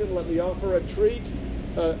deception. Let me offer a treat,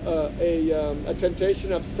 a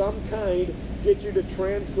temptation of some kind. Get you to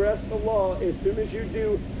transgress the law. As soon as you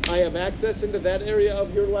do, I have access into that area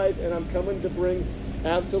of your life, and I'm coming to bring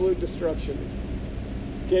absolute destruction.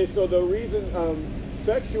 Okay, so the reason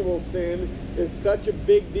sexual sin is such a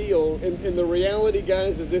big deal, and the reality,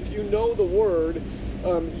 guys, is if you know the Word,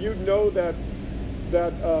 you know that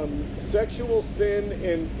sexual sin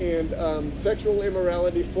and sexual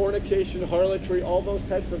immorality, fornication, harlotry, all those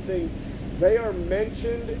types of things, they are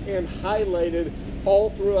mentioned and highlighted all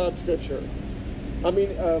throughout Scripture. I mean,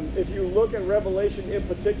 if you look at Revelation in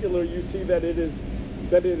particular, you see that it is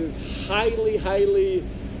highly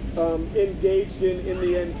engaged in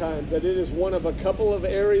the end times. That it is one of a couple of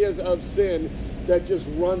areas of sin that just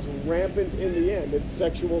runs rampant in the end. It's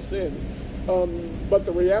sexual sin. But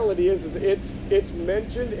the reality is it's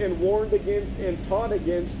mentioned and warned against and taught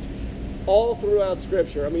against all throughout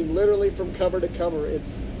Scripture. I mean, literally from cover to cover,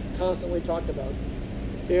 it's constantly talked about.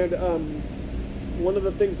 And one of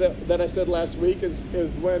the things that I said last week is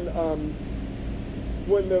when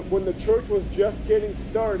the church was just getting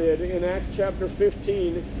started in Acts chapter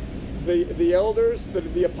 15, the elders,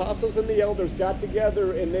 the apostles and the elders got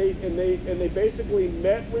together and they basically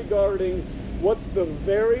met regarding what's the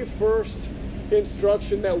very first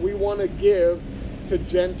instruction that we want to give to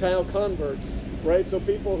Gentile converts, right? So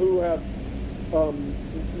people who have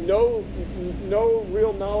no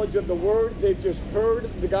real knowledge of the word, they've just heard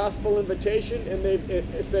the gospel invitation and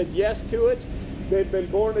they've said yes to it. They've been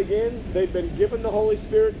born again, they've been given the Holy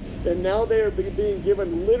Spirit, and now they are being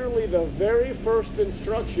given literally the very first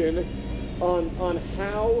instruction on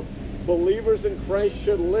how believers in Christ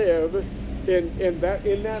should live. In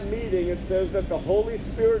that meeting, it says that the Holy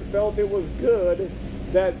Spirit felt it was good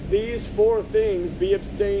that these four things be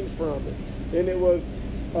abstained from. And it was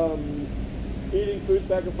eating food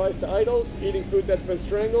sacrificed to idols, eating food that's been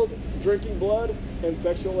strangled, drinking blood, and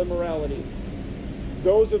sexual immorality.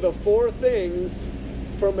 Those are the four things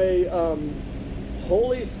from a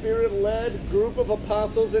Holy Spirit-led group of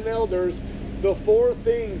apostles and elders, the four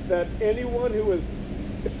things that anyone who is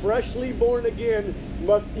freshly born again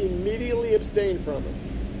must immediately abstain from it.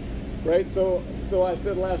 Right? So I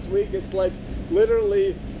said last week, it's like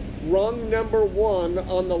literally rung number one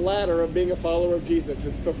on the ladder of being a follower of Jesus.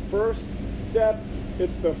 It's the first step,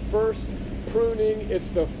 it's the first pruning, it's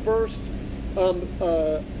the first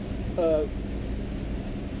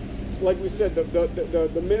like we said,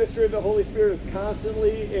 the ministry of the Holy Spirit is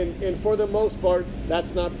constantly, and for the most part,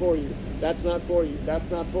 that's not for you. That's not for you. That's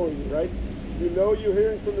not for you, right? You know you're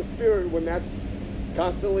hearing from the Spirit when that's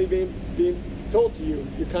constantly being told to you.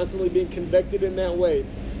 You're constantly being convicted in that way.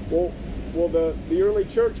 Well, the early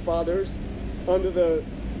church fathers, under the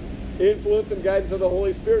influence and guidance of the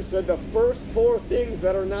Holy Spirit, said the first four things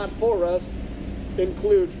that are not for us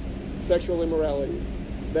include sexual immorality.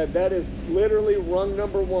 That is literally rung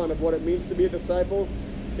number one of what it means to be a disciple,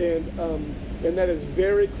 and that is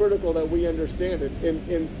very critical that we understand it.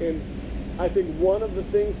 And I think one of the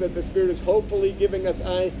things that the Spirit is hopefully giving us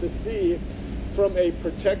eyes to see from a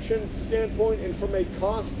protection standpoint and from a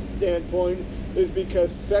cost standpoint is because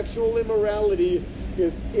sexual immorality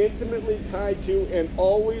is intimately tied to and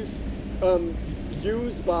always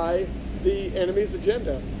used by the enemy's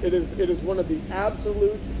agenda. It is one of the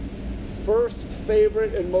absolute first,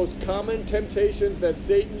 favorite, and most common temptations that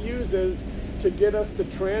Satan uses to get us to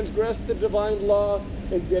transgress the divine law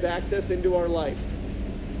and get access into our life.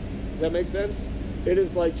 Does that make sense? It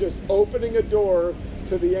is like just opening a door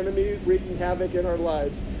to the enemy wreaking havoc in our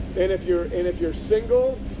lives. And if you're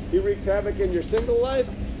single, he wreaks havoc in your single life.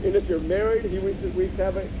 And if you're married, he wreaks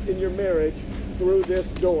havoc in your marriage through this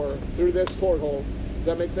door, through this porthole. Does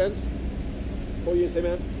that make sense? What do you say,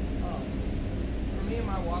 man? For me in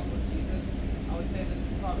my walk with Jesus, I would say this is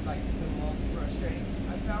probably like the most frustrating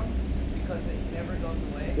I found because it never goes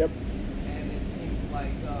away. Yep. And it seems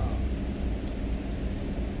like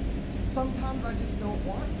sometimes I just don't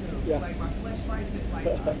want to. Yeah. Like my flesh fights it. Like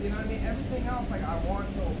you know what I mean. Everything else, like I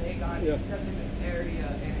want to obey God, Yeah. except in this area,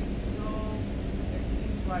 and it's so. It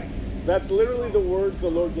seems like. That's literally the words the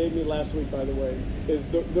Lord gave me last week, by the way, is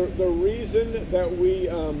the reason that we,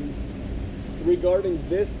 regarding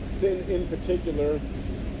this sin in particular,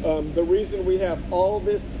 the reason we have all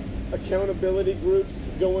this accountability groups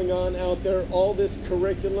going on out there, all this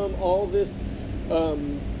curriculum, all this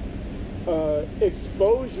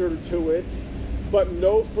exposure to it, but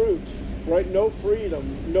no fruit, right? No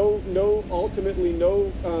freedom, ultimately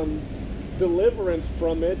no deliverance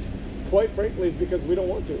from it, quite frankly, is because we don't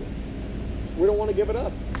want to. We don't want to give it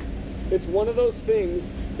up. It's one of those things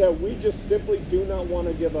that we just simply do not want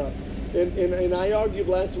to give up. And I argued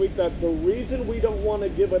last week that the reason we don't want to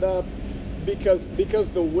give it up because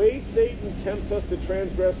the way Satan tempts us to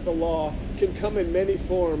transgress the law can come in many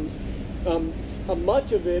forms.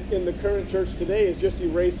 Much of it in the current church today is just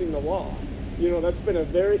erasing the law. You know, that's been a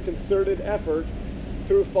very concerted effort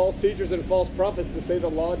through false teachers and false prophets to say the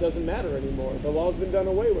law doesn't matter anymore. The law's been done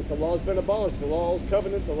away with. The law's been abolished. The law's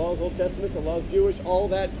covenant. The law's Old Testament. The law's Jewish. All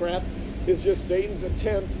that crap is just Satan's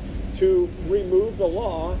attempt to remove the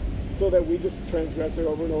law so that we just transgress it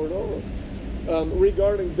over and over and over.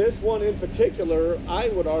 Regarding this one in particular, I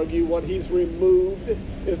would argue what he's removed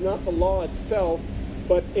is not the law itself,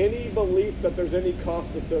 but any belief that there's any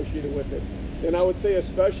cost associated with it. And I would say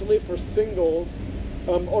especially for singles,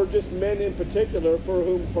 or just men in particular, for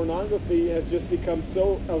whom pornography has just become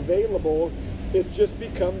so available, it's just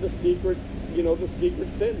become the secret, the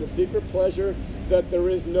secret sin, the secret pleasure, that there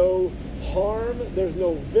is no harm, there's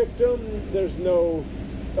no victim, there's no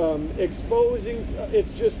exposing.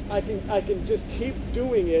 It's just I can just keep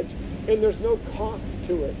doing it, and there's no cost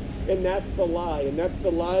to it. And that's the lie, and that's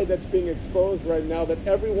the lie that's being exposed right now, that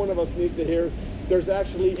every one of us needs to hear. There's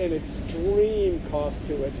actually an extreme cost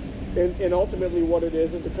to it, and ultimately what it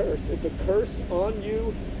is a curse. It's a curse on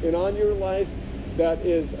you and on your life that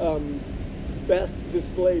is best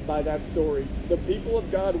displayed by that story. The people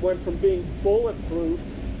of God went from being bulletproof,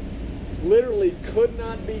 literally could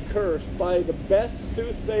not be cursed, by the best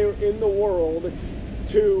soothsayer in the world,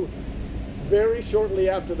 to very shortly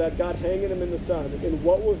after that God hanging him in the sun. And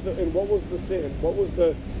what was the sin? What was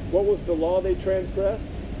the law they transgressed?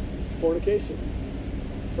 Fornication,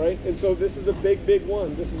 right? And so this is a big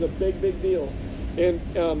one. This is a big deal. And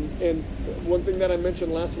one thing that I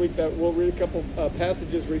mentioned last week that we'll read a couple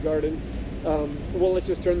passages regarding. Well, let's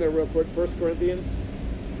just turn there real quick. 1 Corinthians.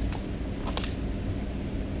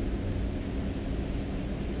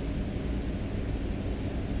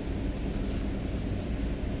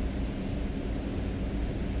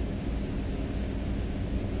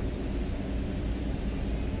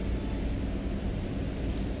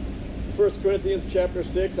 1 Corinthians chapter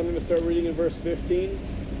 6, I'm going to start reading in verse 15.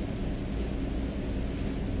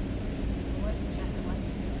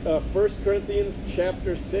 1 Corinthians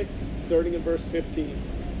chapter 6, starting in verse 15.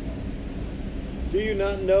 Do you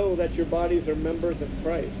not know that your bodies are members of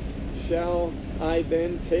Christ? Shall I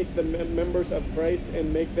then take the members of Christ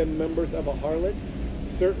and make them members of a harlot?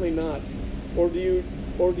 Certainly not. Or do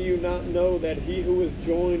you not know that he who is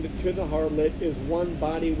joined to the harlot is one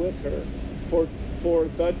body with her? For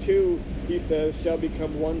the two, he says, shall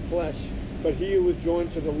become one flesh. But he who is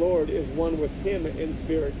joined to the Lord is one with him in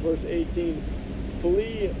spirit. Verse 18,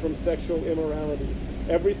 flee from sexual immorality.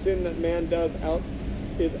 Every sin that man does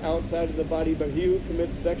is outside of the body, but he who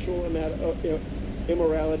commits sexual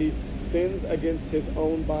immorality sins against his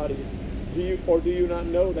own body. Do you not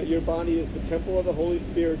know that your body is the temple of the Holy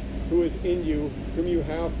Spirit who is in you, whom you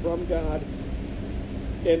have from God,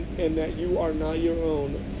 and that you are not your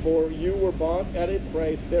own? For you were bought at a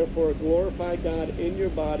price, therefore glorify God in your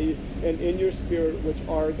body and in your spirit, which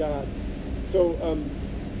are God's. So,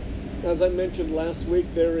 as I mentioned last week,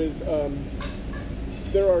 there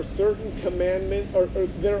are certain commandment,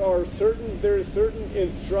 there is certain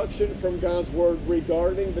instruction from God's word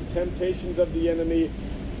regarding the temptations of the enemy,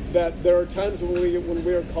 that there are times when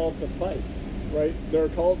we are called to fight, right? There are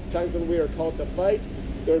times when we are called to fight.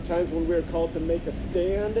 There are times when we are called to make a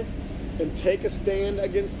stand and take a stand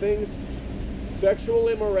against things. Sexual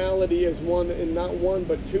immorality is one, and not one,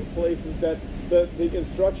 but two places that the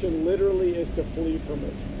instruction literally is to flee from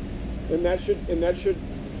it. And that should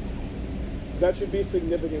be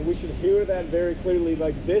significant. We should hear that very clearly.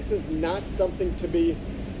 Like, this is not something to be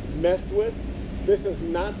messed with. This is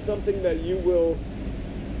not something that you will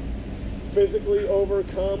physically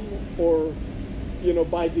overcome, or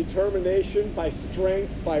by determination, by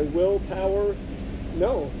strength, by willpower.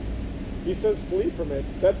 No. He says flee from it.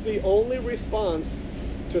 That's the only response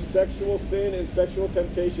to sexual sin and sexual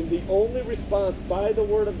temptation. The only response by the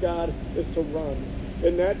word of God is to run.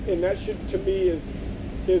 And that should, to me, is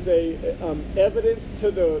a evidence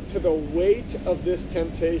to the weight of this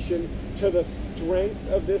temptation, to the strength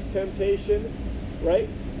of this temptation, right?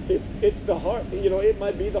 It's the hard. It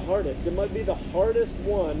might be the hardest. It might be the hardest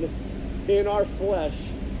one in our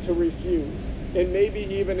flesh to refuse, and maybe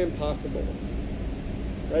even impossible,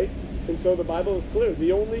 right? And so the Bible is clear.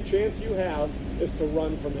 The only chance you have is to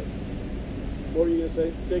run from it. What were you going to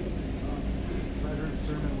say, Jacob? So I heard a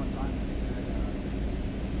sermon one time that said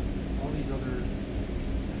all these other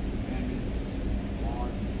commandments, laws,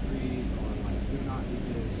 and decrees are like, do not do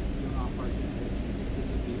this, do not participate. This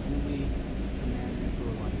is the only commandment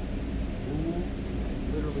or rule that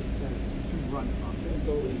literally says to run from it. And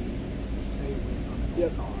so, to stay away from it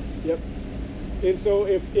at all costs. Yep. And so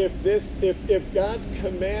if God's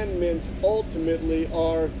commandments ultimately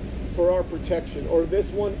are for our protection, or this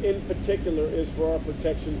one in particular is for our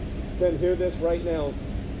protection, then hear this right now.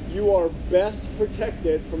 You are best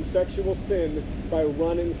protected from sexual sin by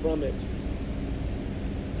running from it.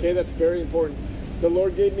 Okay, that's very important. The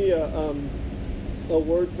Lord gave me a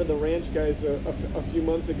word for the ranch guys a few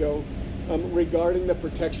months ago, regarding the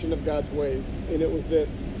protection of God's ways, and it was this,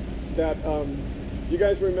 that you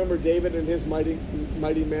guys remember David and his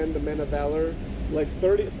mighty men, the men of valor, like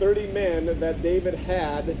 30 men that David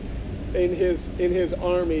had in his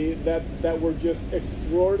army that were just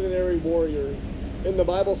extraordinary warriors. And the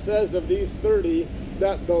Bible says of these 30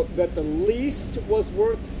 that the least was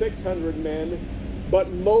worth 600 men,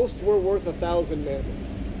 but most were worth 1,000 men.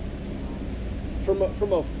 From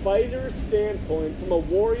a fighter standpoint, from a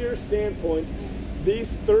warrior standpoint,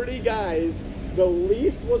 these 30 guys, the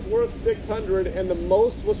least was worth 600 and the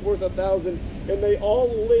most was worth 1,000, and they all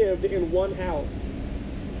lived in one house.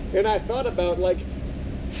 And I thought about, like,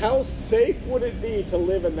 how safe would it be to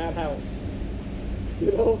live in that house?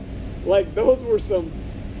 You know, like, those were some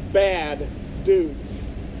bad dudes.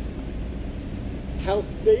 How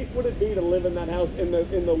safe would it be to live in that house? And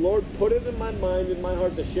the Lord put it in my mind, in my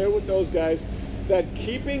heart, to share with those guys that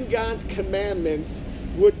keeping God's commandments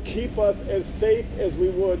would keep us as safe as we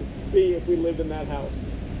would be if we lived in that house.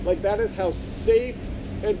 Like, that is how safe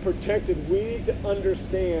and protected we need to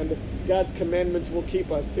understand God's commandments will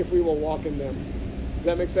keep us if we will walk in them. Does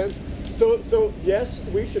that make sense? So yes,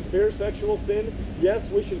 we should fear sexual sin. Yes,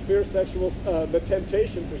 we should fear the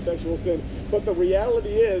temptation for sexual sin. But the reality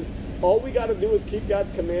is, all we got to do is keep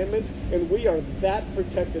God's commandments, and we are that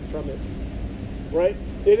protected from it. Right?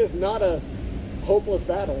 It is not a hopeless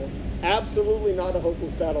battle. Absolutely not a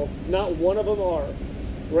hopeless battle. Not one of them are.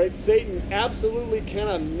 Right? Satan absolutely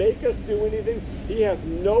cannot make us do anything. He has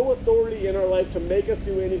no authority in our life to make us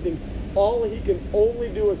do anything. All he can only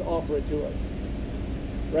do is offer it to us.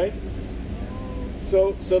 Right?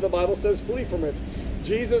 So the Bible says flee from it.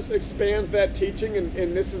 Jesus expands that teaching,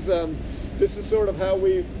 and this is sort of how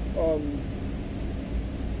we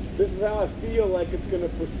this is how I feel like it's going to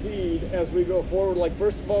proceed as we go forward. Like,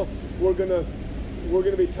 first of all, we're gonna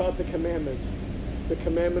be taught the commandment. The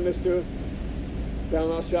commandment is to,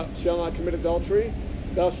 thou shalt not commit adultery.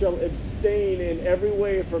 Thou shalt abstain in every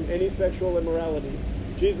way from any sexual immorality.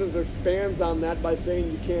 Jesus expands on that by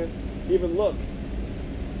saying you can't even look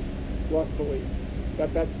lustfully.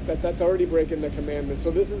 That's already breaking the commandment.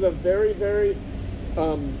 So this is a very, very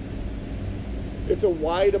it's a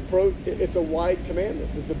wide approach. It's a wide commandment.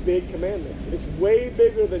 It's a big commandment. It's way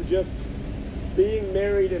bigger than just being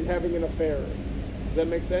married and having an affair. Does that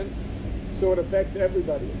make sense? So it affects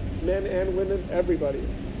everybody, men and women, everybody.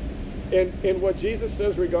 And what Jesus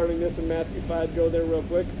says regarding this in Matthew 5, go there real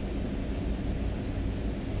quick.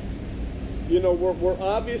 You know, we're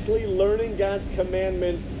obviously learning God's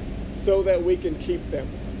commandments so that we can keep them.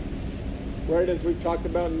 Right? As we've talked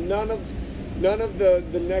about, none of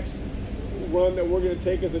the next run that we're going to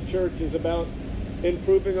take as a church is about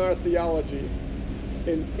improving our theology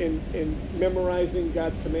in memorizing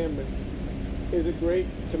God's commandments. Is it great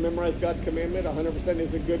to memorize God's commandment? 100%.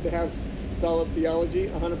 Is it good to have solid theology?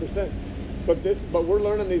 100%. But we're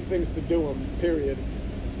learning these things to do them, period.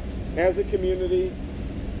 As a community,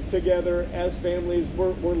 together, as families,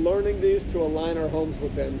 we're learning these to align our homes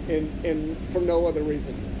with them, and for no other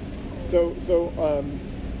reason. So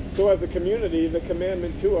as a community, the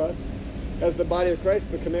commandment to us, as the body of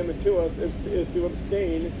Christ, the commandment to us is to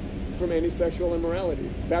abstain from any sexual immorality.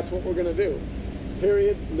 That's what we're going to do.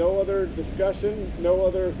 Period. No other discussion, no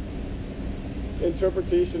other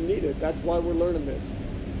interpretation needed. That's why we're learning this.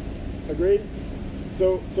 Agreed?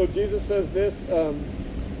 So Jesus says this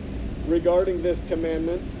regarding this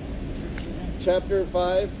commandment. Chapter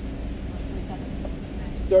 5,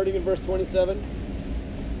 starting in verse 27.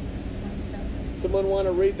 Someone want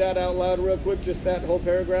to read that out loud real quick, just that whole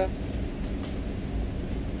paragraph?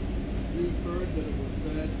 You've heard that it was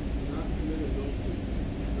said, do not commit adultery.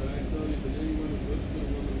 But I tell you that anyone who looks at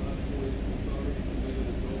a woman lustfully has already committed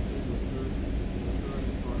adultery with her in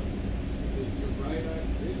his heart. If your right eye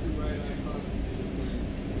causes you to sin,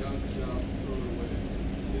 gouge it out and throw it away.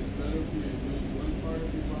 It is better for you to lose one part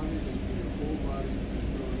of your body than for your whole body to be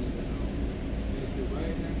thrown into hell. And if your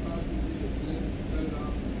right hand causes you to sin, cut it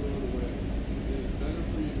off and throw it away. It is better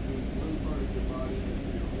for you to lose one part of your body than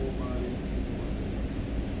for your whole body to be thrown into hell.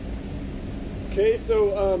 Okay,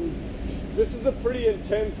 so this is a pretty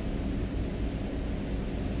intense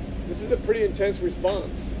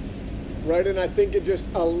response, right? And I think it just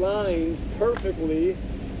aligns perfectly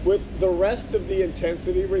with the rest of the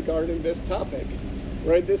intensity regarding this topic,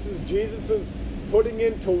 right? This is Jesus' putting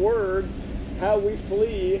into words how we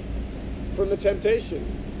flee from the temptation,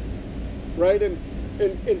 right? And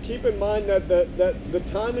keep in mind that the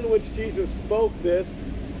time in which Jesus spoke this,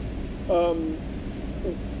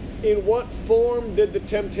 in what form did the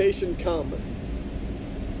temptation come?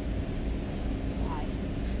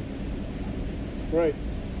 Right.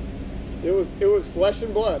 It was flesh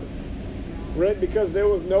and blood. right? Because there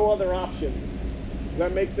was no other option. Does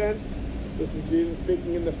that make sense? This is Jesus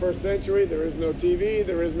speaking in the first century. There is no TV,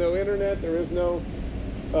 there is no internet, there is no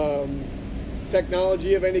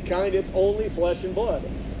technology of any kind. It's only flesh and blood,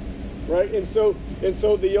 right? And so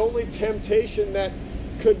the only temptation that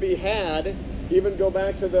could be had, even go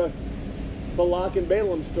back to the Balak and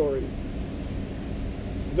Balaam story.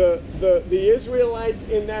 The Israelites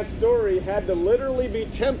in that story had to literally be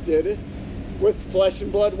tempted with flesh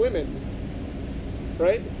and blood women,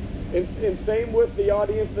 right? And same with the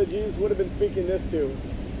audience that Jesus would have been speaking this to.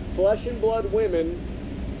 Flesh and blood women,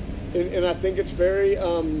 and I think it's very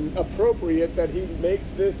appropriate that he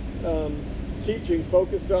makes this teaching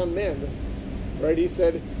focused on men, right? He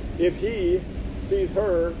said, if he sees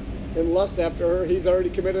her and lusts after her, he's already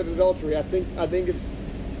committed adultery. I think it's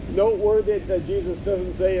noteworthy that Jesus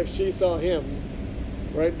doesn't say if she saw him,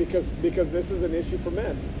 right? Because this is an issue for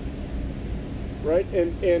men, right?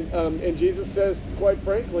 And Jesus says, quite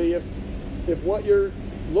frankly, if what you're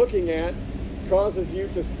looking at causes you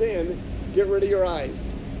to sin, get rid of your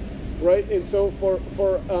eyes, right? And so for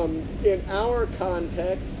in our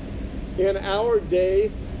context, in our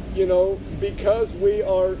day, because we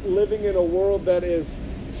are living in a world that is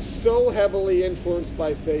so heavily influenced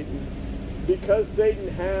by Satan, because Satan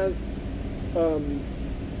has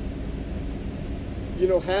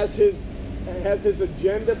his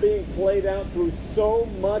agenda being played out through so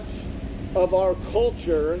much of our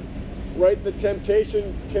culture, right? The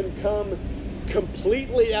temptation can come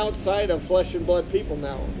completely outside of flesh and blood people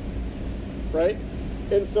now, right?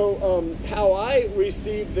 And so how I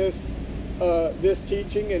receive this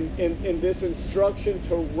teaching and this instruction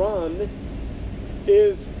to run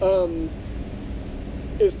is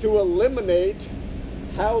to eliminate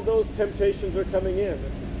how those temptations are coming in.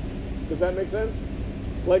 Does that make sense?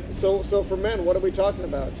 Like, so for men, what are we talking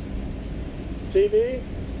about? TV,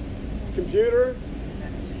 computer,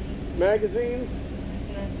 magazines,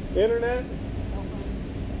 internet,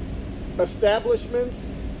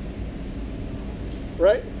 establishments,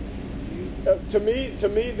 right? To me,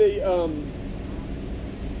 the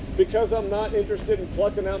because I'm not interested in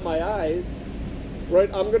plucking out my eyes, right?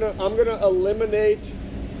 I'm gonna eliminate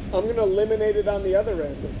it on the other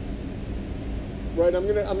end, right? I'm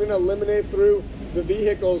gonna eliminate through the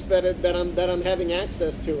vehicles that I'm having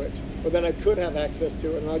access to it, or that I could have access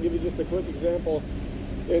to it. And I'll give you just a quick example,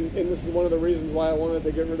 and this is one of the reasons why I wanted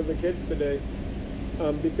to get rid of the kids today,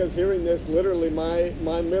 because hearing this, literally my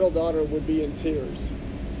middle daughter would be in tears,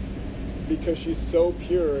 because she's so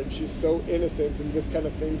pure and she's so innocent, and this kind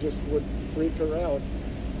of thing just would freak her out.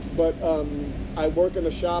 But I work in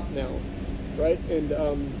a shop now, right? And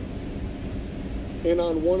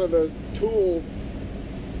on one of the tool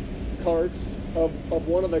carts of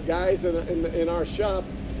one of the guys in our shop,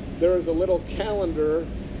 there is a little calendar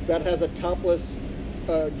that has a topless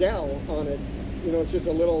gal on it. It's just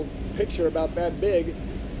a little picture about that big,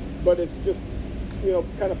 but it's just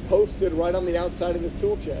kind of posted right on the outside of his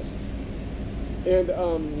tool chest. And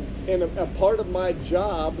a part of my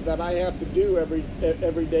job that I have to do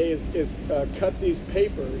every day is cut these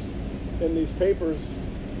papers, and these papers,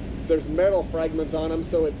 there's metal fragments on them,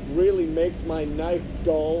 so it really makes my knife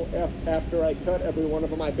dull after I cut every one of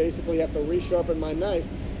them. I basically have to resharpen my knife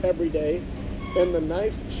every day, and the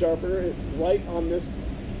knife sharpener is right on this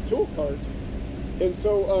tool cart. And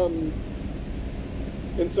so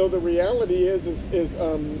the reality is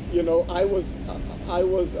I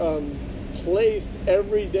was placed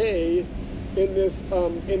every day in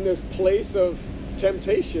this place of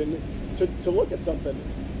temptation to look at something.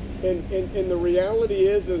 And the reality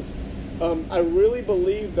is I really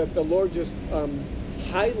believe that the Lord just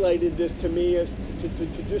highlighted this to me as to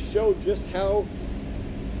just show just how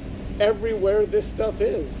everywhere this stuff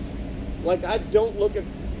is. Like, I don't look at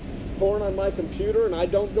porn on my computer, and I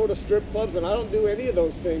don't go to strip clubs, and I don't do any of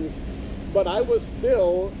those things, but it was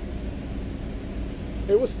still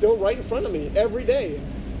right in front of me every day,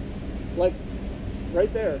 like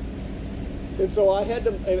right there. And so I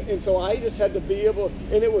just had to be able,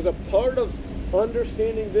 and it was a part of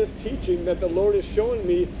understanding this teaching that the Lord is showing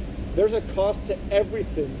me there's a cost to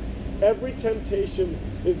everything. Every temptation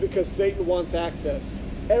is because Satan wants access.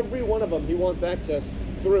 Every one of them he wants access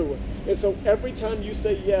through. And so every time you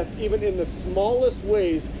say yes, even in the smallest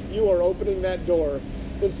ways, you are opening that door.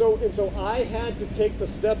 And so I had to take the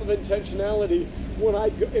step of intentionality when I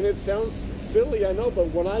go, and it sounds silly, I know,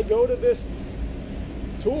 but when I go to this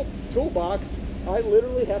toolbox, I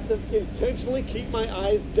literally have to intentionally keep my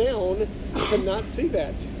eyes down to not see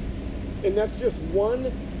that. And that's just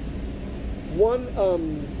one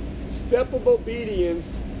step of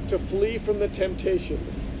obedience to flee from the temptation.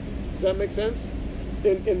 Does that make sense?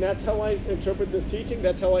 And that's how I interpret this teaching.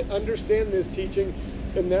 That's how I understand this teaching,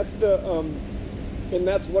 and that's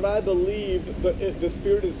what I believe the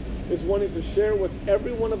Spirit is wanting to share with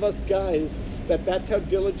every one of us guys. That's how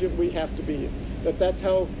diligent we have to be. That's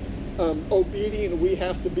how obedient we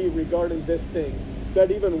have to be regarding this thing. That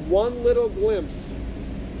even one little glimpse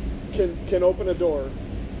can open a door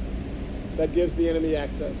that gives the enemy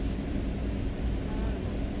access.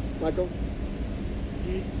 Michael?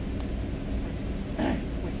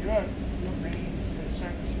 With your bringing to the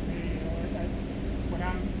surface for me, what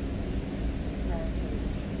I'm trying to say is,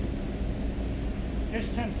 this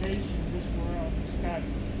temptation, this world, has got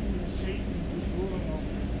Satan who's ruling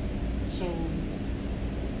over it. So,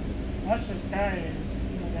 us as guys,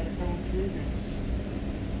 that are going through this,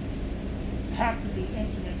 have to be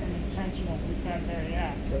intimate and intentional with that very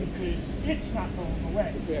act, right? Because it's not going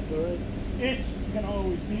away. Exactly right. It's going to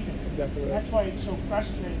always be there. Exactly right. That's why it's so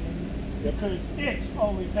frustrating, because it's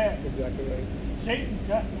always there. Exactly right. Satan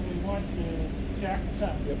definitely wants to jack us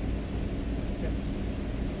up. Yep. Yes.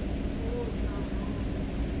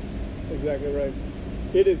 Exactly right.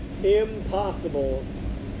 It is impossible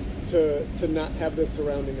to not have this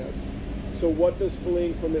surrounding us. So what does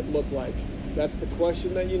fleeing from it look like? That's the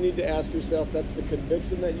question that you need to ask yourself. That's the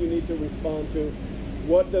conviction that you need to respond to.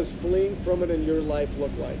 What does fleeing from it in your life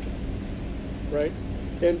look like? Right?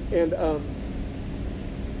 And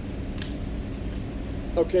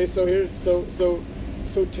okay, so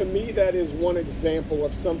to me that is one example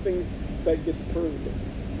of something that gets pruned.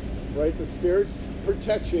 Right? The Spirit's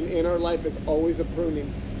protection in our life is always a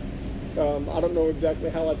pruning. I don't know exactly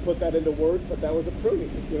how I put that into words, but that was a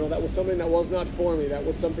pruning. That was something that was not for me. That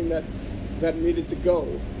was something that needed to go.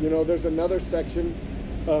 There's another section,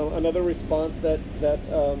 another response that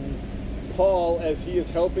Paul, as he is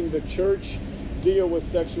helping the church deal with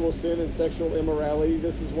sexual sin and sexual immorality,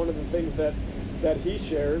 this is one of the things that he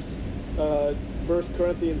shares. 1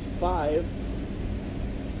 Corinthians 5.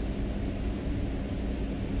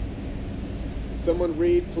 Someone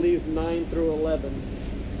read, please, 9 through 11.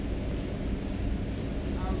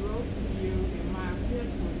 I wrote to you in my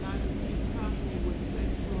epistle not to keep company with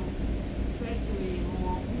sexually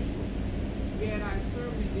immoral people. Yet I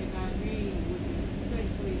certainly did not mean with the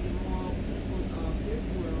sexually immoral people of this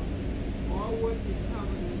world, or with the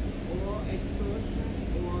covetous, or extortioners,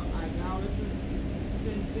 or idolaters,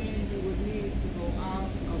 since then you would need to go out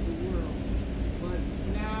of the world. But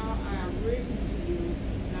now I have written to you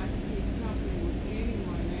not to keep company with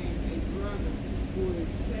anyone named a brother who is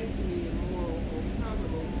sexually immoral, or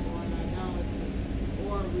covetous, or an idolater,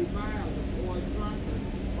 or a reviler, or a drunkard,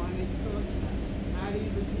 or an extortioner, not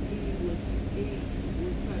even to eat with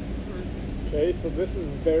such a person. Okay, so this is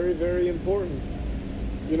very, very important.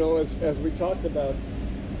 As we talked about,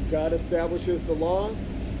 God establishes the law.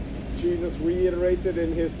 Jesus reiterates it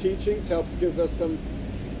in his teachings, gives us some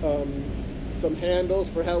handles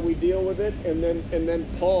for how we deal with it, and then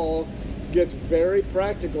Paul gets very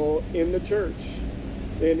practical in the church.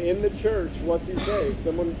 And in the church, what's he say?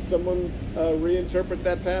 Someone reinterpret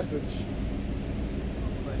that passage.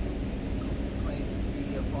 But claims to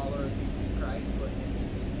be a follower of Jesus Christ, but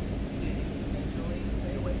is sinning intentionally,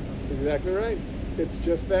 stay away from it. Exactly right. It's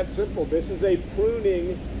just that simple. This is a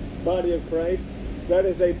pruning, body of Christ. That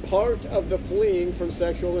is a part of the fleeing from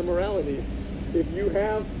sexual immorality. If you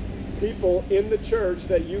have people in the church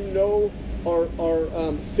that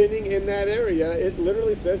are sinning in that area, it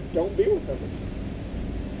literally says don't be with them.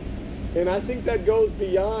 And I think that goes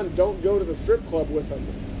beyond don't go to the strip club with them.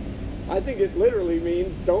 I think it literally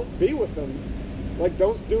means don't be with them. Like,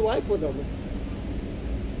 don't do life with them.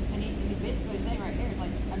 And he's basically saying right here, it's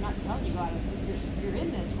like, I'm not telling you God, you're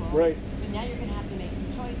in this world, right? But now you're going to have to make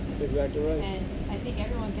some choices. Exactly right. And I think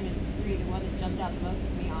everyone can agree the one that jumped out the most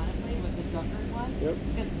with me, honestly, was the drunkard one. Yep.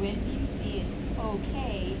 Because when do you see it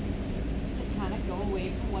okay to kind of go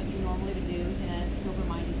away from what you normally would do in a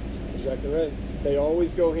sober-minded situation? Exactly right. They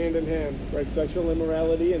always go hand in hand, right? Sexual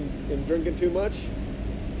immorality and drinking too much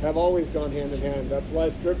have always gone hand in hand. That's why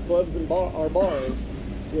strip clubs and are bars.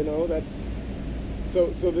 That's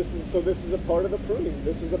so this is a part of the pruning.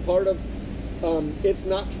 This is a part of it's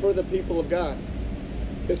not for the people of God.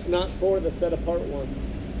 It's not for the set apart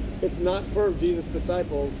ones. It's not for Jesus'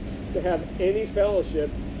 disciples to have any fellowship,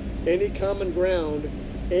 any common ground,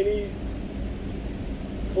 any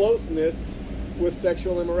closeness with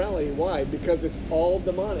sexual immorality. Why? Because it's all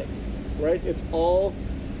demonic, right? It's all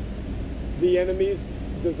the enemy's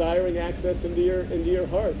desiring access into your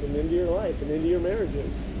heart and into your life and into your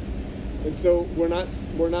marriages. And so we're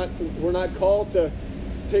not called to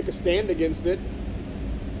take a stand against it,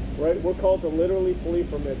 right? We're called to literally flee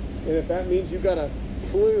from it. And if that means you got to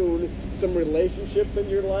prune some relationships in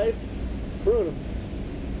your life, prune them.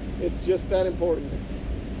 It's just that important.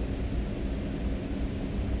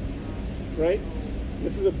 Right?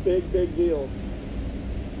 This is a big, big deal.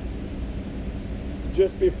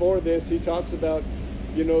 Just before this, he talks about,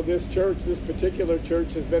 this church, this particular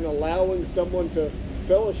church has been allowing someone to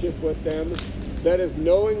fellowship with them that is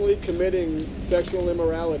knowingly committing sexual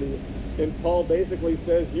immorality. And Paul basically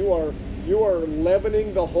says you are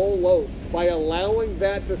leavening the whole loaf. By allowing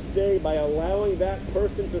that to stay, by allowing that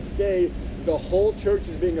person to stay, the whole church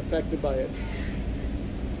is being affected by it.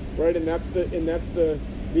 Right? And that's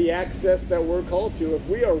the access that we're called to. If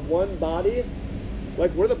we are one body,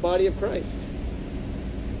 like we're the body of Christ.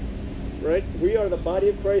 Right? We are the body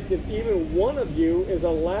of Christ. If even one of you is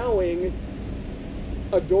allowing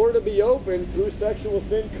a door to be opened through sexual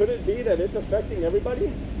sin, could it be that it's affecting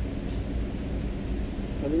everybody?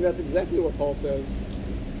 I think that's exactly what Paul says.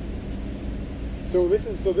 So this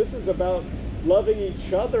is about loving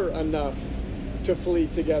each other enough to flee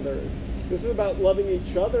together. This is about loving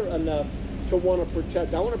each other enough to want to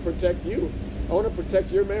protect. I want to protect you. I want to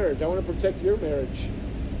protect your marriage. I want to protect your marriage.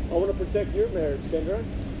 I want to protect your marriage, Kendra.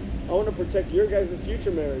 I want to protect your guys'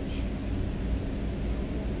 future marriage.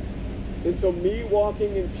 And so me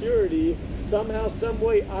walking in purity, somehow, some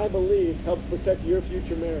way, I believe, helps protect your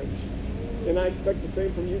future marriage. And I expect the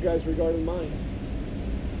same from you guys regarding mine.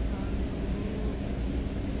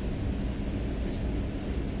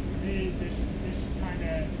 For me, this kind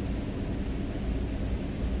of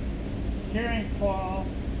hearing Paul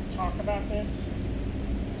talk about this,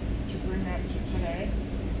 to bring that to today,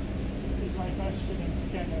 is like us sitting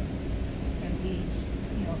together and being,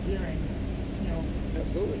 hearing,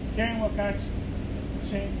 Absolutely. hearing what God's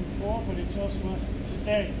saying through Paul, but it's also us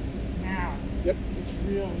today, now. Yep. It's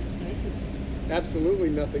real. It's absolutely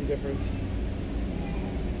nothing different.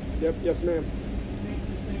 Yep. Yes, ma'am. Makes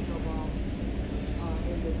you think of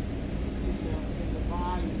in the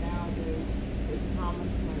body nowadays, it's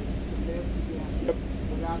commonplace to live together. Yep.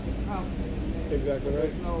 Without the covenant in there. Exactly So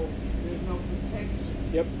right. There's no protection.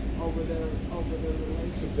 Yep. Over their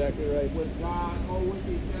relationship. Exactly right. With God or with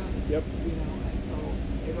each other. Yep. And so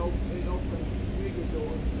it opens bigger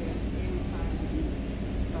doors than any time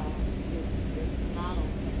it's not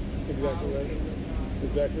open. Exactly right.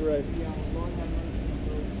 Exactly right. Lord have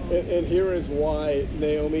mercy. And here is why,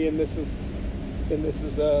 Naomi, and this is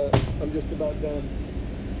I'm just about done.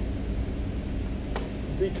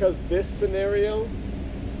 Because this scenario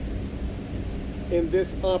and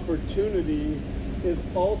this opportunity is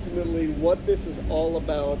ultimately what this is all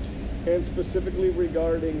about, and specifically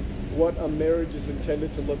regarding what a marriage is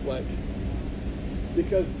intended to look like.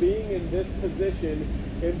 Because being in this position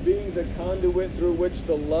and being the conduit through which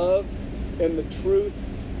the love and the truth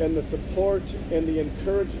and the support and the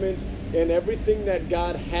encouragement and everything that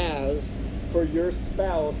God has for your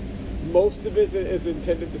spouse, most of it is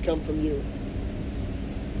intended to come from you.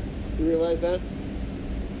 You realize that?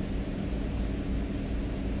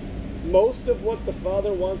 Most of what the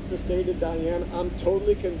Father wants to say to Diane, I'm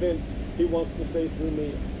totally convinced he wants to say through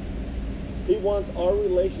me. He wants our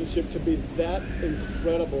relationship to be that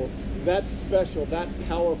incredible, that special, that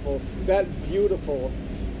powerful, that beautiful,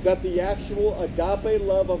 that the actual agape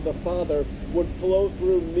love of the Father would flow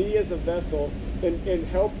through me as a vessel and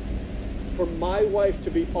help for my wife to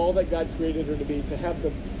be all that God created her to be, to have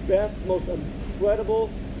the best, most incredible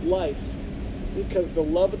life, because the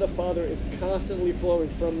love of the Father is constantly flowing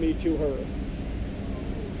from me to her.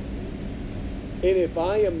 And if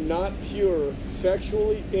I am not pure,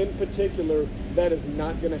 sexually in particular, that is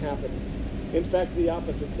not going to happen. In fact, the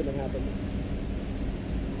opposite's going to happen.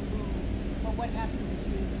 But what happens if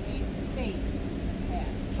you make mistakes in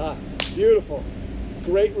the past? Beautiful.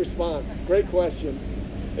 Great response. Great question.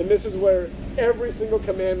 And this is where every single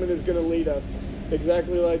commandment is going to lead us.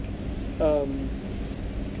 Exactly like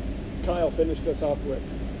Kyle finished us off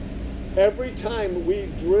with. Every time we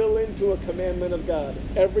drill into a commandment of God,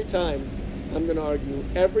 every time, I'm going to argue,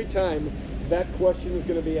 every time that question is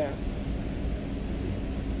going to be asked.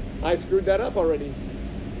 I screwed that up already.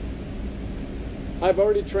 I've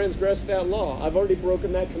already transgressed that law. I've already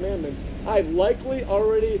broken that commandment. I've likely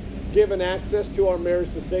already given access to our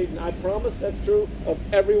marriage to Satan. I promise that's true of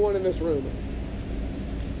everyone in this room.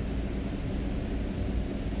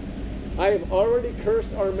 I have already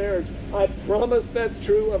cursed our marriage. I promise that's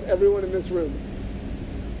true of everyone in this room.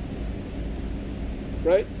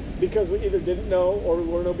 Right? Because we either didn't know or we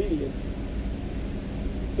weren't obedient.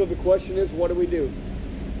 So the question is, what do we do?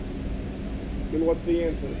 And what's the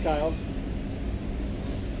answer, Kyle?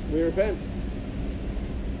 We repent.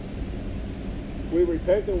 We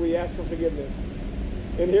repent and we ask for forgiveness.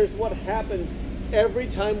 And here's what happens every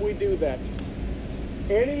time we do that,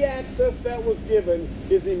 any access that was given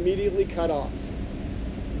is immediately cut off.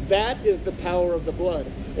 That is the power of the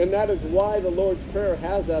blood. And that is why the Lord's Prayer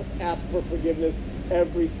has us ask for forgiveness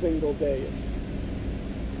every single day.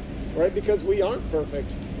 Right? Because we aren't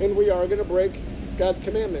perfect. And we are going to break God's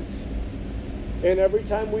commandments. And every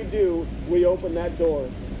time we do, we open that door.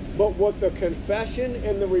 But what the confession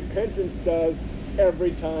and the repentance does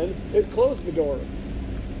every time is close the door.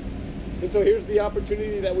 And so here's the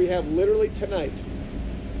opportunity that we have literally tonight.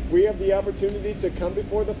 We have the opportunity to come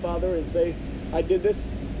before the Father and say, I did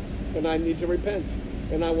this and I need to repent.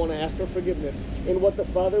 And I want to ask for forgiveness. And what the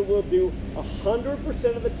Father will do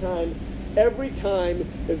 100% of the time, every time,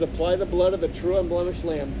 is apply the blood of the true unblemished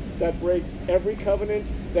Lamb that breaks every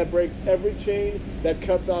covenant, that breaks every chain, that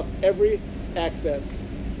cuts off every access.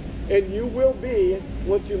 And you will be,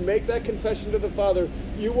 once you make that confession to the Father,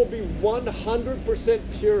 you will be 100%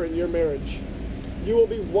 pure in your marriage. You will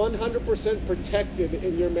be 100% protected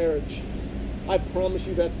in your marriage. I promise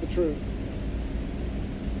you that's the truth.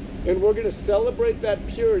 And we're going to celebrate that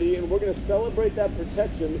purity and we're going to celebrate that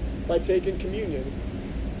protection by taking communion.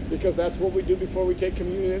 Because that's what we do before we take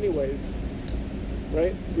communion anyways.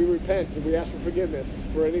 Right? We repent and we ask for forgiveness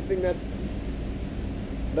for anything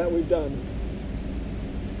that we've done.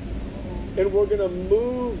 And we're going to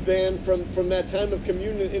move then from that time of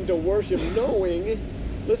communion into worship, knowing,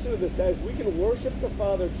 listen to this, guys, we can worship the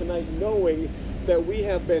Father tonight knowing that we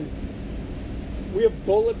have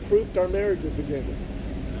bulletproofed our marriages again.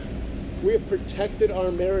 We have protected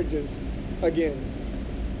our marriages again.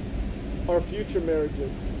 Our future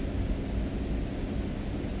marriages.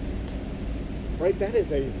 Right? That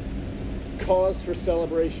is a cause for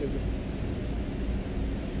celebration.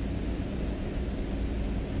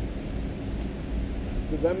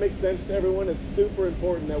 Does that make sense to everyone? It's super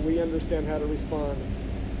important that we understand how to respond.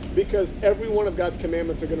 Because every one of God's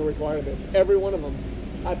commandments are going to require this. Every one of them.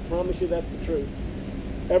 I promise you that's the truth.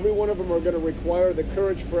 Every one of them are going to require the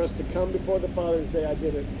courage for us to come before the Father and say, I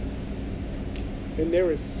did it. And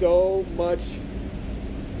there is so much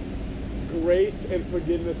grace and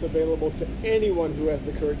forgiveness available to anyone who has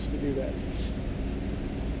the courage to do that.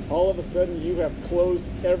 All of a sudden, you have closed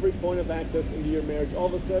every point of access into your marriage. All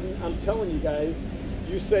of a sudden, I'm telling you guys,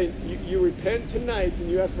 you say, you repent tonight and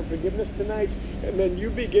you ask for forgiveness tonight, and then you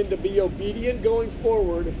begin to be obedient going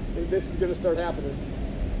forward, and this is going to start happening.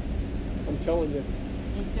 I'm telling you.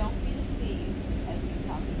 And don't be deceived, as we've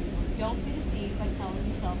talked before, don't be deceived by telling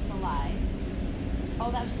yourself the lie.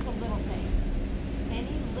 Oh, that was just a little thing.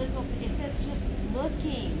 Any little, it says just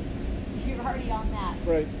looking. You're already on that.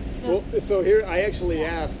 Right. So here I actually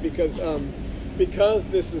asked because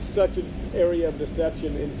this is such an area of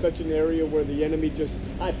deception and such an area where the enemy just,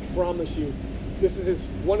 I promise you, this is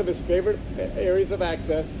one of his favorite areas of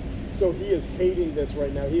access. So he is hating this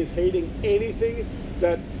right now. He is hating anything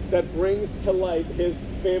that brings to light his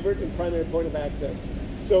favorite and primary point of access.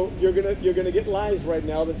 So you're gonna get lies right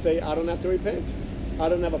now that say, I don't have to repent. I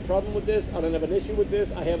don't have a problem with this. I don't have an issue with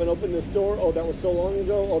this. I haven't opened this door. Oh, that was so long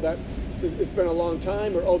ago. Oh, it's been a long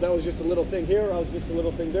time. Or, oh, that was just a little thing here. I was just a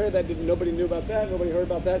little thing there. Nobody knew about that. Nobody heard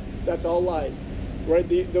about that. That's all lies, right?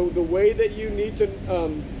 The way that you need to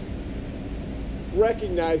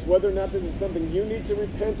recognize whether or not this is something you need to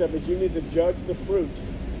repent of is you need to judge the fruit.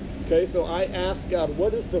 Okay, so I ask God,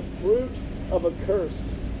 what is the fruit of a cursed,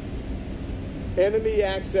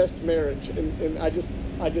 enemy-accessed marriage? And I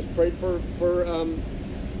just prayed for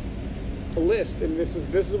a list, and this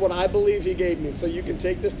is what I believe He gave me. So you can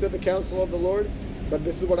take this to the counsel of the Lord, but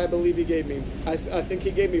this is what I believe He gave me. I think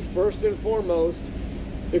He gave me first and foremost,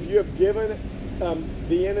 if you have given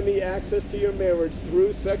the enemy access to your marriage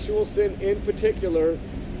through sexual sin in particular,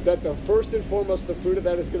 that the first and foremost, the fruit of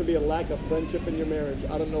that is going to be a lack of friendship in your marriage.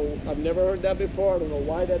 I don't know, I've never heard that before. I don't know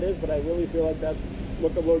why that is, but I really feel like that's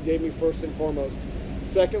what the Lord gave me first and foremost.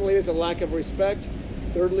 Secondly is a lack of respect.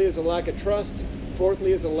 Thirdly is a lack of trust.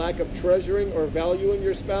 Fourthly is a lack of treasuring or valuing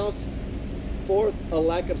your spouse. Fourth, a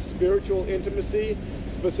lack of spiritual intimacy,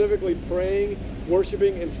 specifically praying,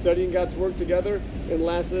 worshiping, and studying God's Word together. And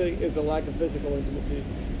lastly is a lack of physical intimacy.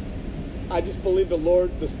 I just believe the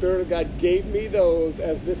Lord, the Spirit of God, gave me those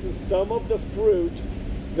as this is some of the fruit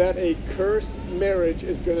that a cursed marriage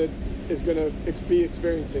is going to be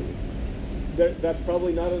experiencing. That's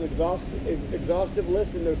probably not an exhaustive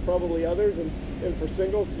list, and there's probably others. And for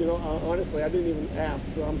singles, honestly, I didn't even ask,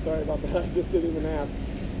 so I'm sorry about that. I just didn't even ask.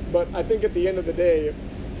 But I think at the end of the day,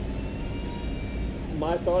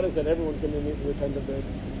 my thought is that everyone's going to need to repent of this.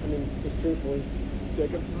 I mean, just truthfully.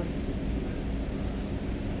 Jacob? I feel like you can see that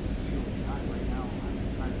as a single guy right now, I'm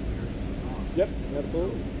kind of married to a dog. Yep,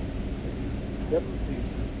 absolutely. Yep. Those things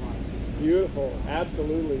can apply to Beautiful.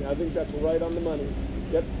 Absolutely. I think that's right on the money.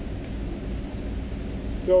 Yep.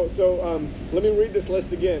 So let me read this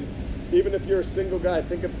list again. Even if you're a single guy,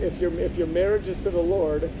 think of if your marriage is to the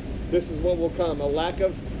Lord, this is what will come: a lack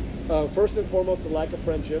of, first and foremost, a lack of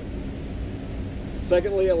friendship.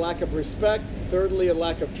 Secondly, a lack of respect. Thirdly, a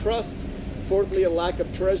lack of trust. Fourthly, a lack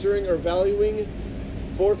of treasuring or valuing.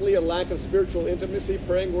 Fourthly, a lack of spiritual intimacy,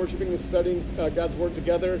 praying, worshiping, and studying God's Word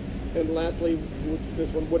together. And lastly, which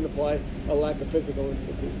this one wouldn't apply, a lack of physical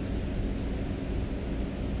intimacy.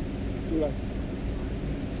 Eli.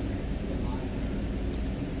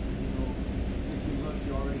 If you look,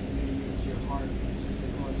 you already committing it to your heart. You say,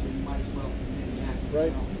 oh, so you might as well commit the act.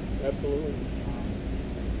 Right. No. Absolutely.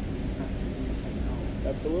 It's not easy to say no.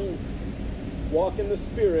 Absolutely. Walk in the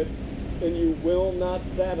Spirit, and you will not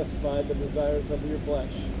satisfy the desires of your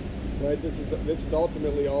flesh. Right? This is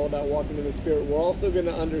ultimately all about walking in the Spirit. We're also going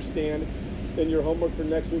to understand, in your homework for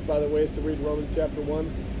next week, by the way, is to read Romans chapter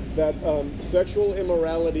 1, that sexual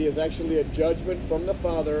immorality is actually a judgment from the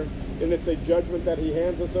Father, and it's a judgment that He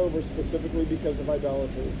hands us over specifically because of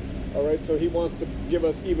idolatry. All right, so He wants to give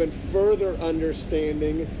us even further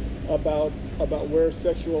understanding about where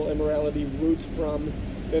sexual immorality roots from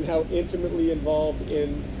and how intimately involved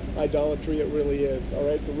in idolatry it really is. All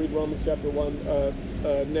right, so read Romans chapter 1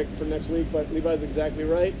 for next week. But Levi's exactly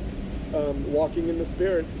right. Walking in the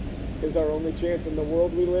Spirit is our only chance in the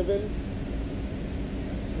world we live in.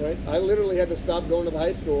 Right? I literally had to stop going to the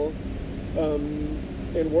high school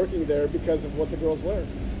and working there because of what the girls wear.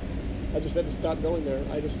 I just had to stop going there.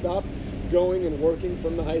 I just stopped going and working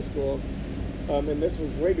from the high school. And this was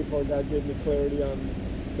way before God gave me clarity on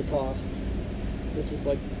the cost. This was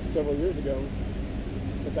like several years ago.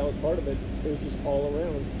 But that was part of it. It was just all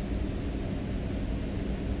around.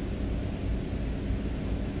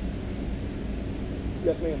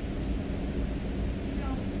 Yes, ma'am. You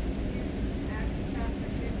know, in Acts chapter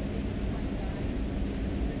 15, 29,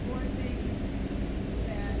 the four things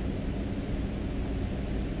that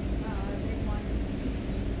they wanted to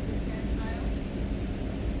teach the Gentiles,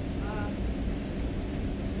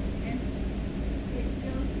 and it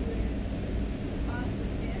deals with the cost of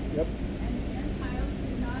sin. Yep. And the Gentiles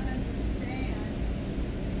do not understand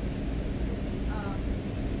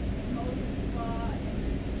Moses' law and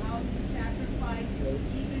how you sacrifice Right.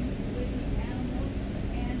 even living animals,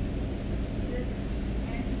 and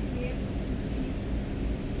to be able to keep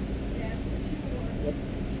them pure. Yep.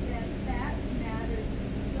 That mattered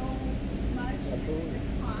so much. Absolutely. The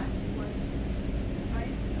cost was the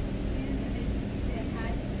price of sin, and they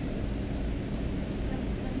had to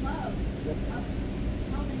the love Yep. of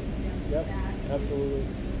telling them Yep. that. Absolutely.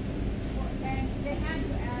 And they had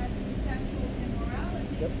to add sexual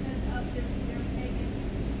immorality Yep. because of their pagan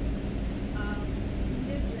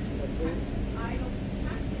religion, Absolutely. idol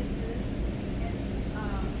practices, and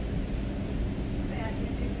to that.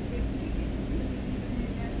 And if we can really even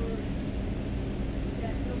remember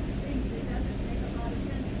that those things, it doesn't make a lot of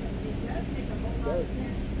sense, but it does make a whole lot of Right.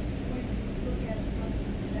 sense when you look at it from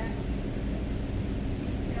that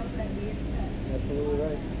detail that we expect. Absolutely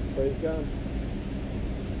right. Praise God.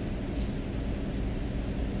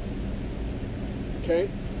 Okay,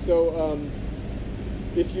 so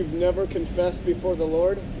if you've never confessed before the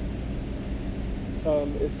Lord,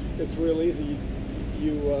 it's real easy.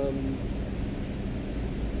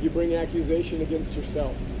 You bring accusation against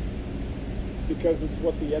yourself because it's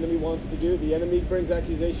what the enemy wants to do. The enemy brings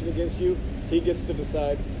accusation against you. He gets to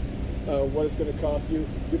decide what it's going to cost you.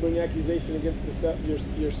 You bring accusation against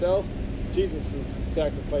yourself. Jesus'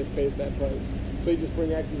 sacrifice pays that price. So you just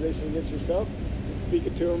bring accusation against yourself and speak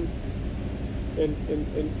it to him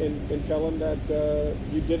and tell him that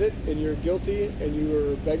you did it and you're guilty and you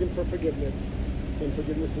are begging for forgiveness. And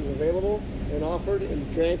forgiveness is available and offered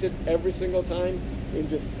and granted every single time. And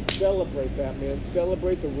just celebrate that, man.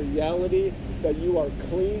 Celebrate the reality that you are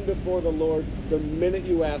clean before the Lord the minute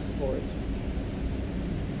you ask for it.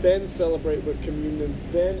 Then celebrate with communion.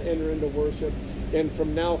 Then enter into worship. And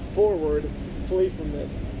from now forward, flee from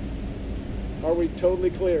this. Are we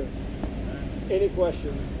totally clear? Any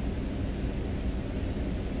questions?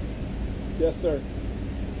 Yes, sir.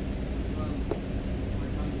 So,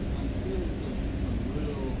 I'm seeing some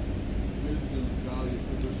real wisdom and value,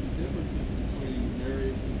 because there's some differences between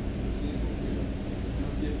marrieds and singles here.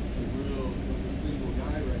 I'm getting some real, as a single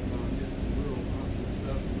guy right now, I'm getting some real awesome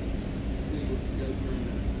stuff. And it's single, you guys are in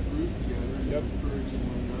a group together, and Yep. you're encouraging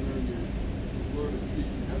one another, and the Lord is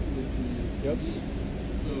speaking heavenly through you to Yep. me.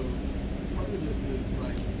 So, part of this is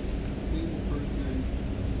like a single person,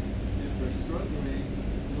 if they're struggling,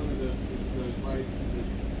 one of the advice that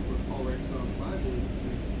what Paul writes about in the Bible is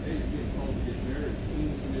hey, you're being called to get married.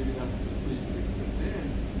 And so maybe that's the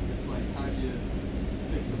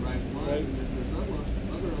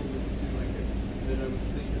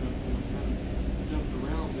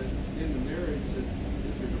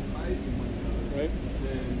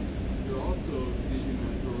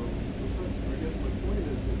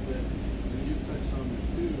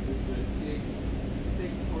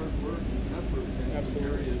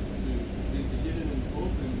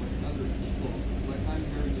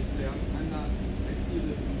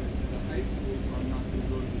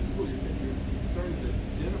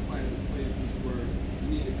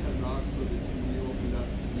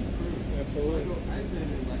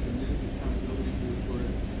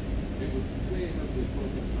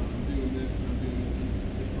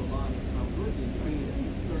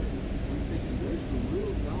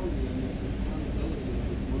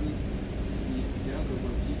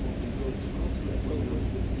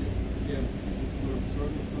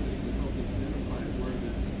Bible study can help identify where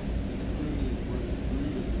this pruning, where this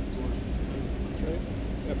root of this source is coming from. That's right.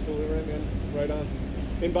 Absolutely right, man. Right on.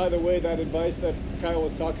 And by the way, that advice that Kyle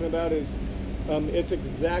was talking about is, it's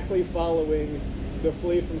exactly following the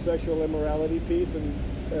flee from sexual immorality piece in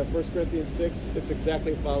 1 Corinthians 6. It's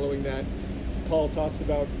exactly following that. Paul talks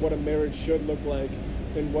about what a marriage should look like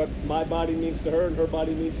and what my body means to her and her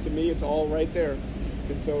body means to me. It's all right there.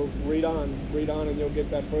 And so read on, and you'll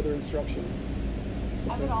get that further instruction.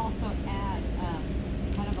 I would also add,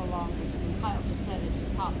 kind of along with what Kyle just said, it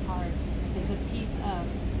just popped hard, is the piece of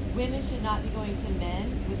women should not be going to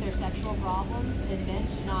men with their sexual problems, and men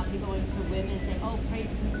should not be going to women and saying, oh, pray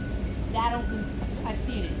for me. That opens, I've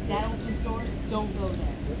seen it, that opens doors, don't go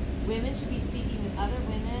there. Women should be speaking with other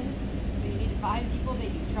women, so you need to find people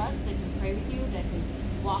that you trust, that can pray with you, that can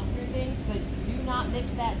walk through things, but do not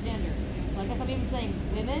mix that gender. Like I'm even saying,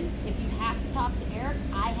 women, if you have to talk to Eric,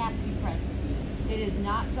 I have to be present. It is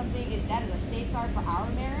not something, that is a safeguard for our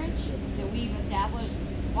marriage that we've established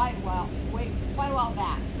quite a while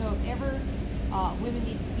back. So if ever women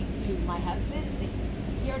need to speak to my husband,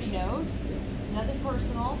 he already knows, nothing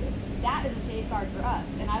personal, that is a safeguard for us.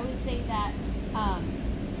 And I would say that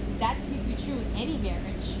that just needs to be true in any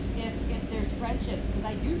marriage if there's friendships, because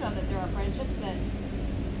I do know that there are friendships that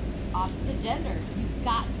opposite gender, you've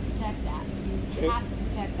got to protect that. You have to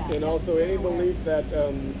protect that. And also any belief that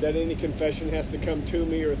that any confession has to come to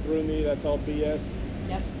me or through me, that's all BS.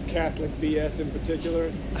 Yep. Catholic BS in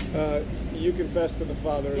particular. You confess to the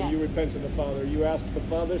Father, Yes. you repent to the Father, you ask the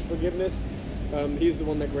Father's forgiveness. He's the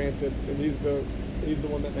one that grants it, and he's the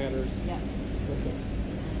one that matters. Yes.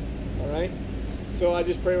 All right. So I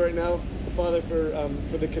just pray right now, Father,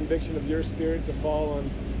 for the conviction of your Spirit to fall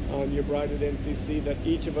on your bride at NCC, that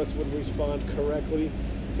each of us would respond correctly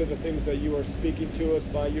to the things that you are speaking to us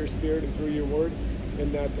by your Spirit and through your Word,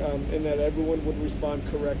 and that everyone would respond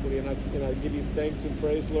correctly. And I give you thanks and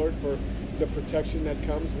praise, Lord, for the protection that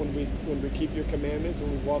comes when we keep your commandments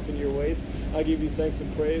and we walk in your ways. I give you thanks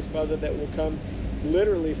and praise, Father, that will come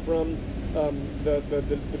literally from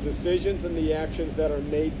the decisions and the actions that are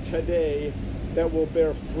made today that will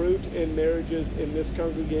bear fruit in marriages in this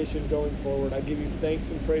congregation going forward. I give you thanks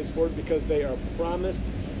and praise for it because they are promised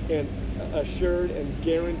and assured and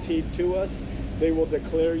guaranteed to us. They will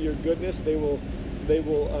declare your goodness. They will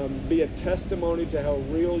be a testimony to how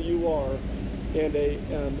real you are, and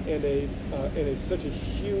such a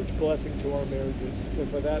huge blessing to our marriages. And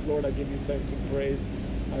for that, Lord, I give you thanks and praise.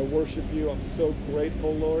 I worship you. I'm so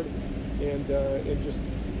grateful, Lord, and just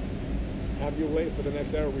have your way for the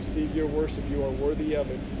next hour. Receive your worship. You are worthy of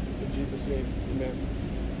it. In Jesus' name, amen.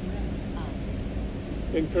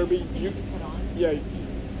 And Kirby, yeah.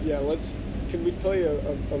 Can we play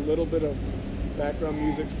a little bit of background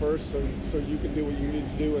music first, so you can do what you need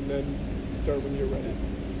to do, and then start when you're ready.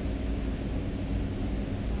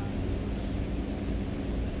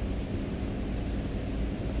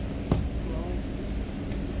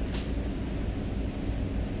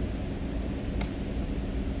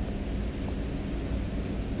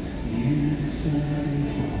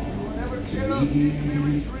 Whenever kiddos need to be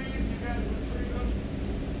retrieved, you guys retrieve them.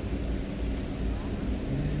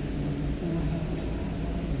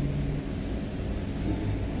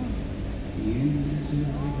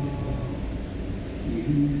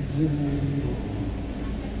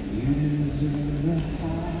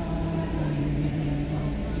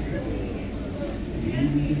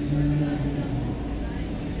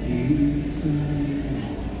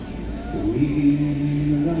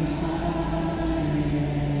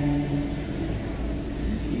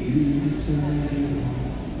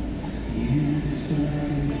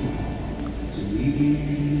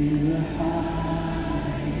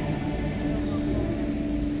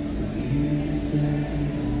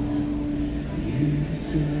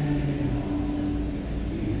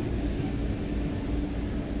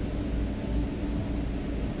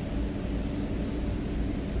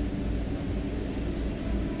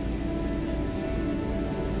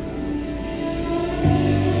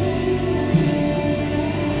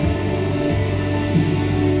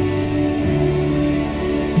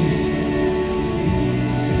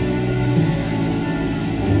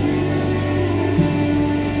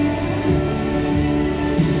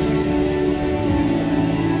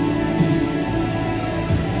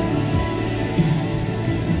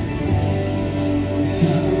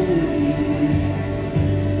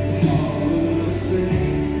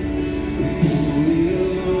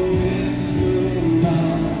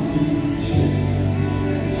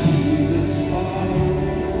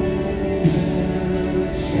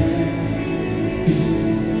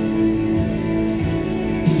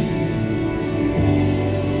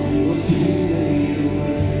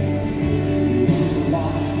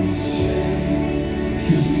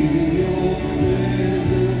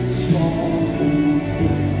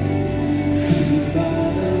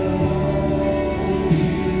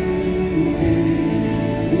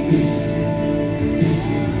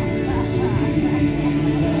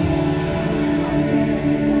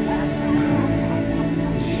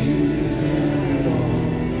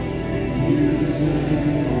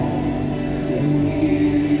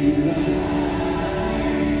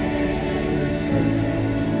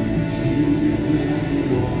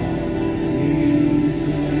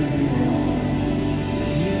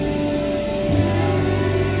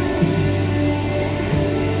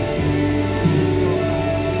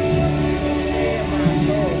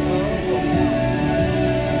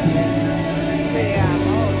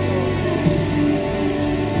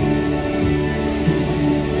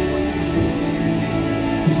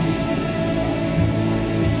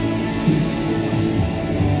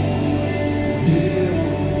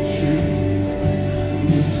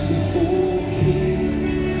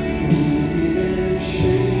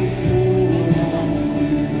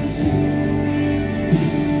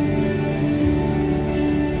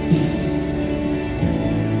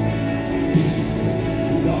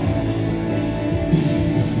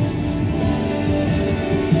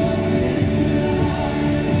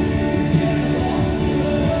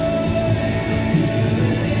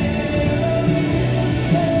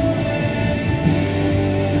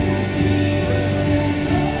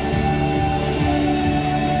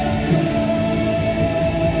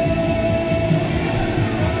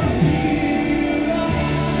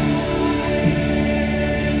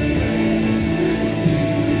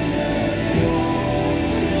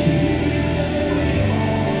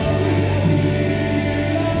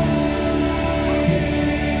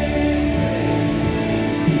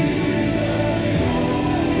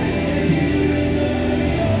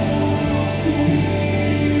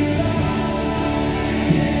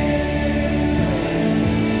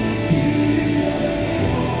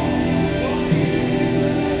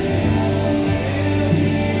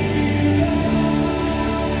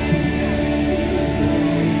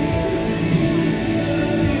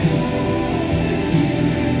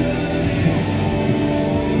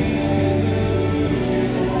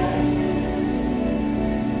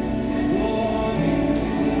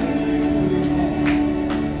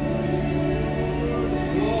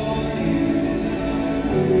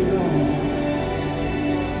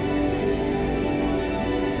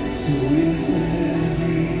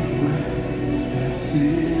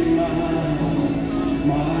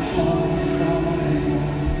 There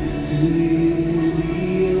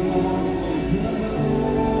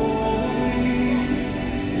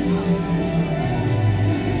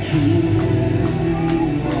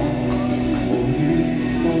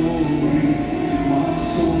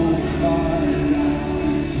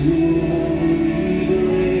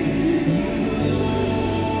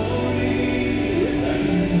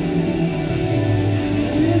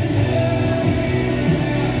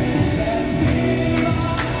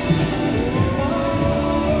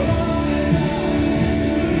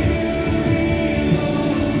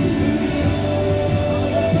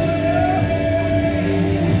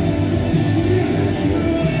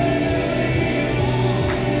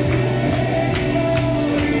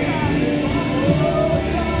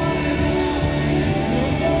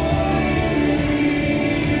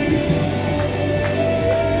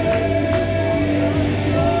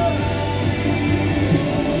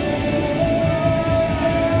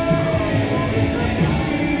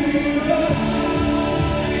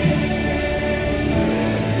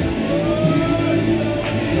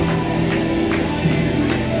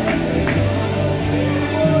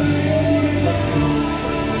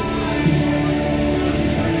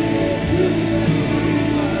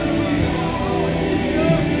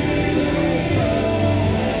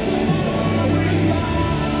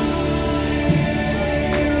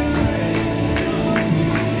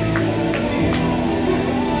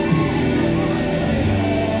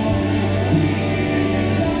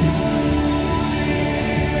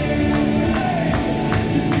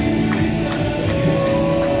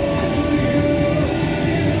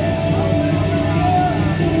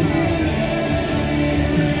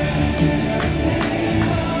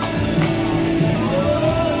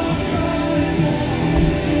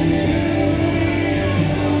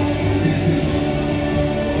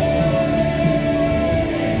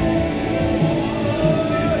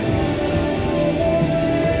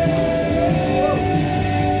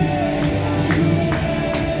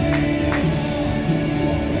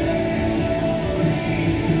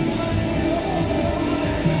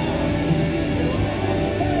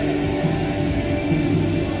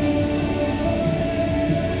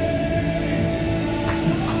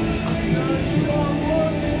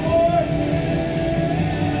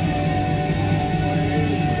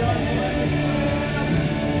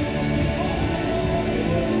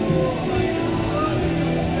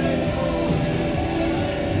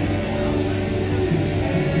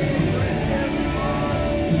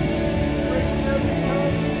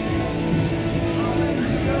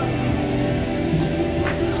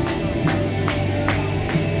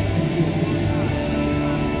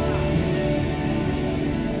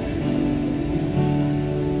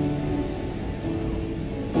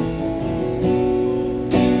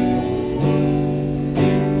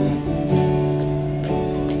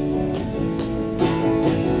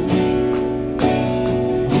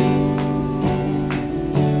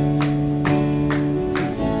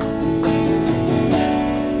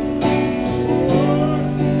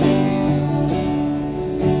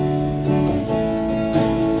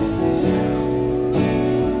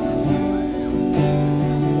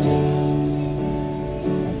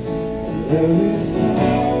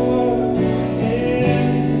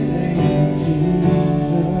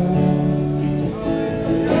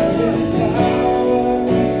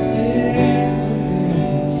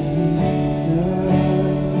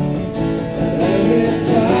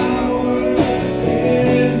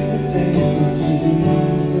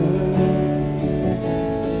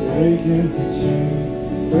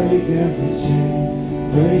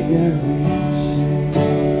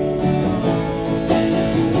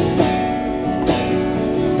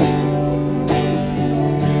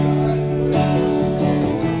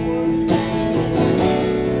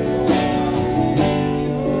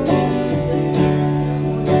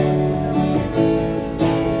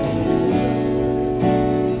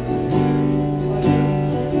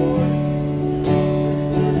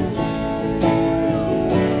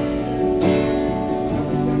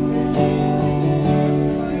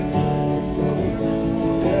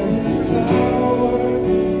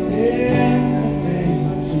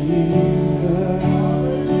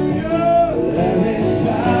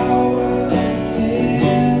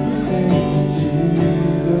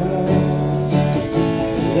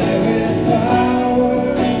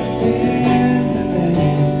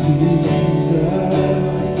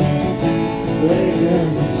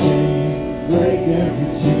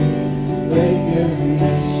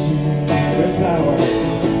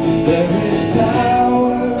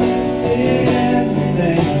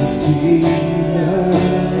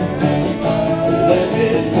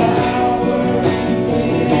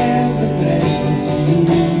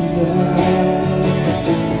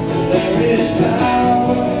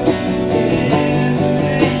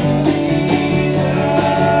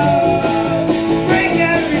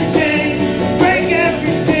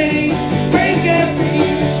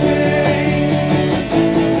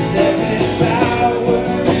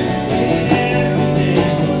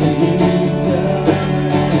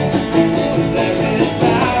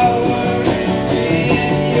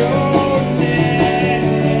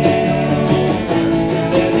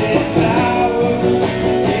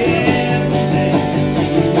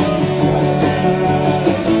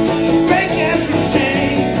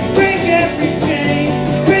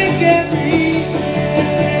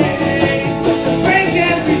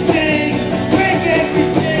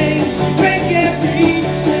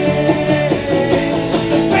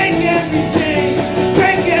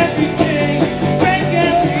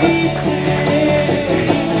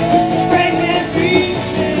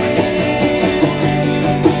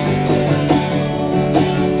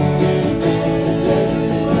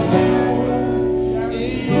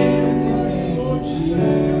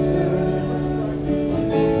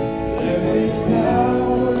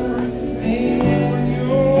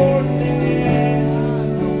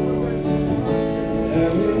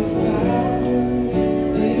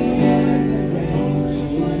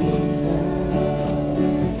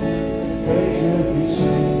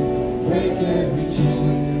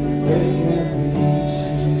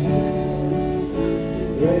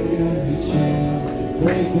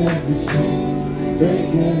break every chain,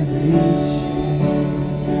 break every chain,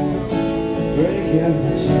 break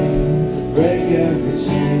every chain, break every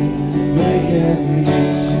chain, break every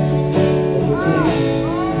chain.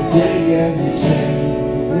 Break every chain,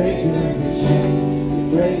 break every chain,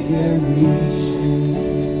 break every chain.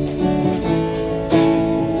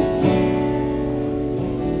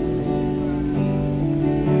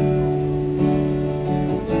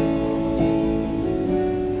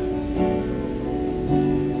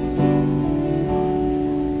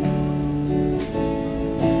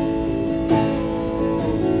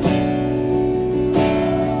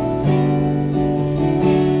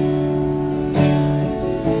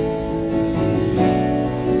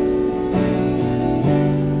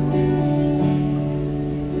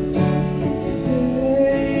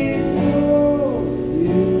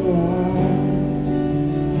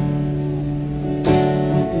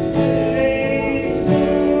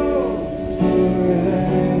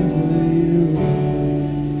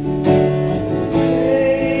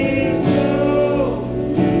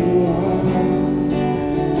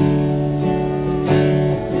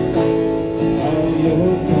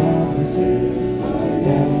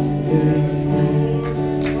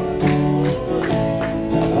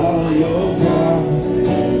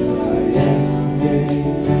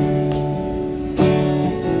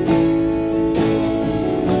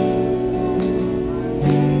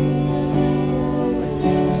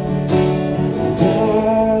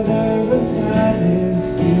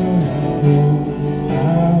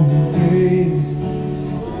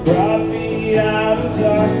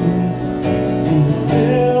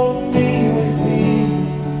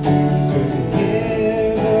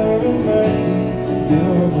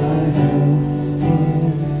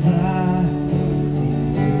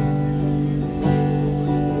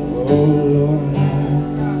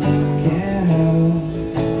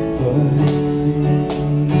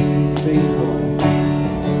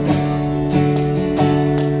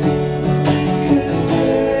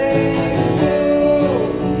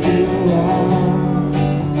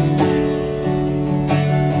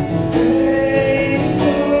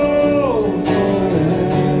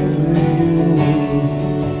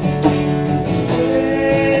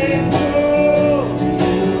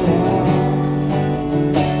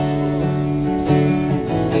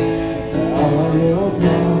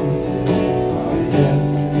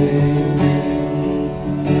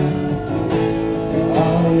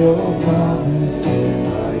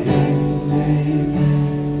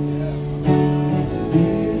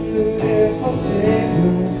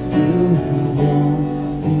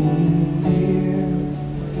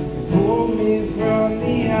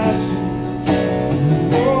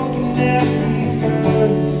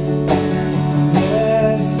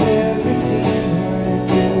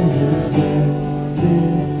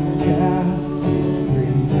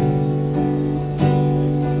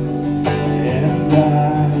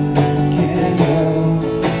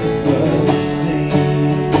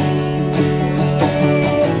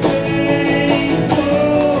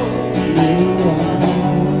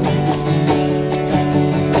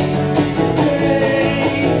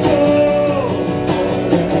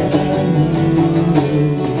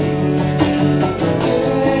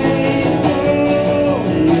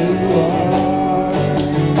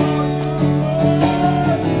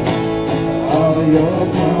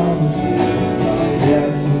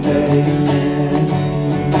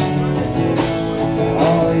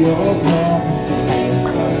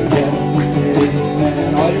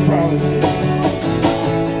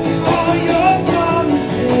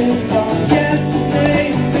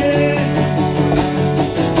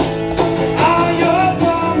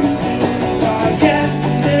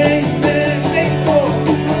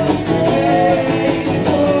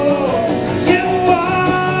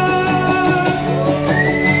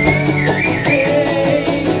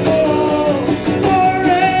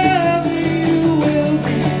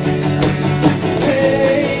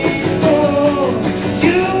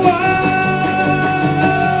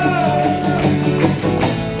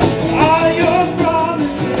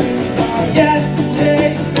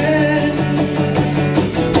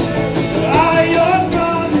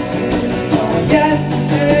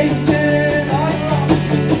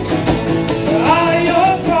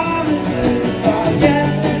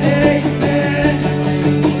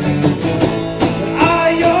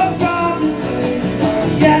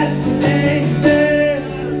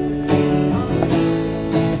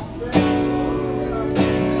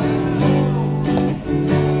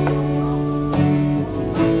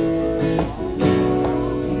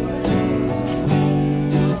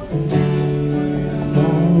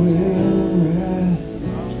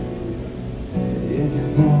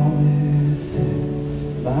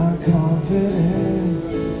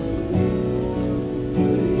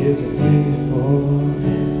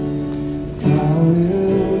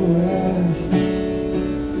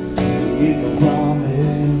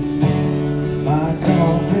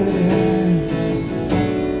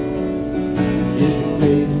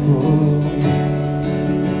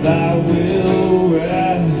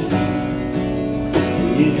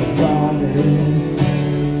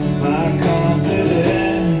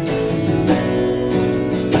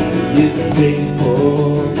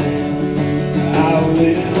 faithfulness, I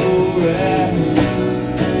will rest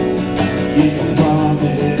in your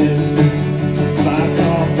promise, my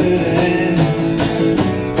confidence.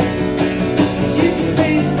 In your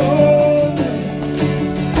faithfulness,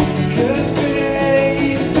 'cause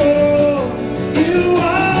faithful you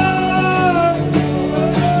are.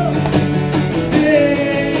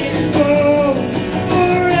 Faithful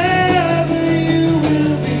forever you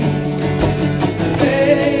will be.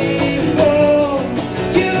 Faithful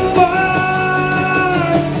you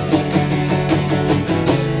are.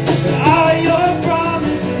 All your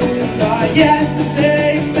promises are yes and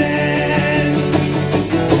amen.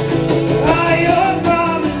 All your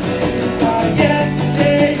promises are yes and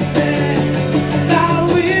amen. And I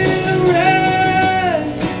will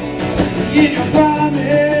rest in your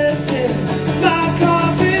promises, my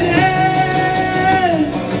confidence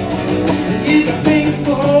in your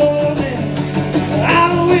faithfulness. I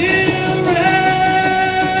will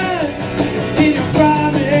rest in your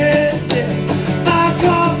promises, my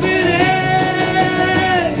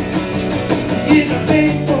confidence in your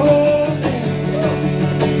faithfulness.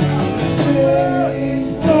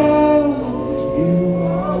 Faithful you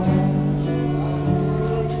are.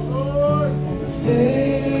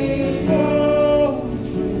 Faithful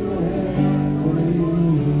forever you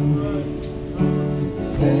will be.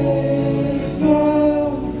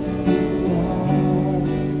 Faithful you are.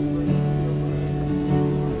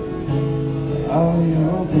 All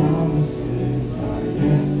your promises are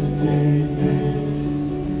yes and amen.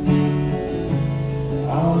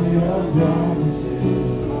 All your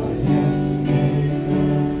promises are yes and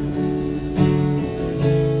amen.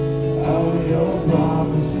 All your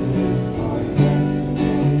promises are yes and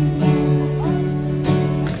amen.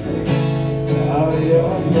 All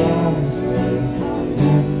your promises are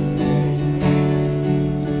yes and amen.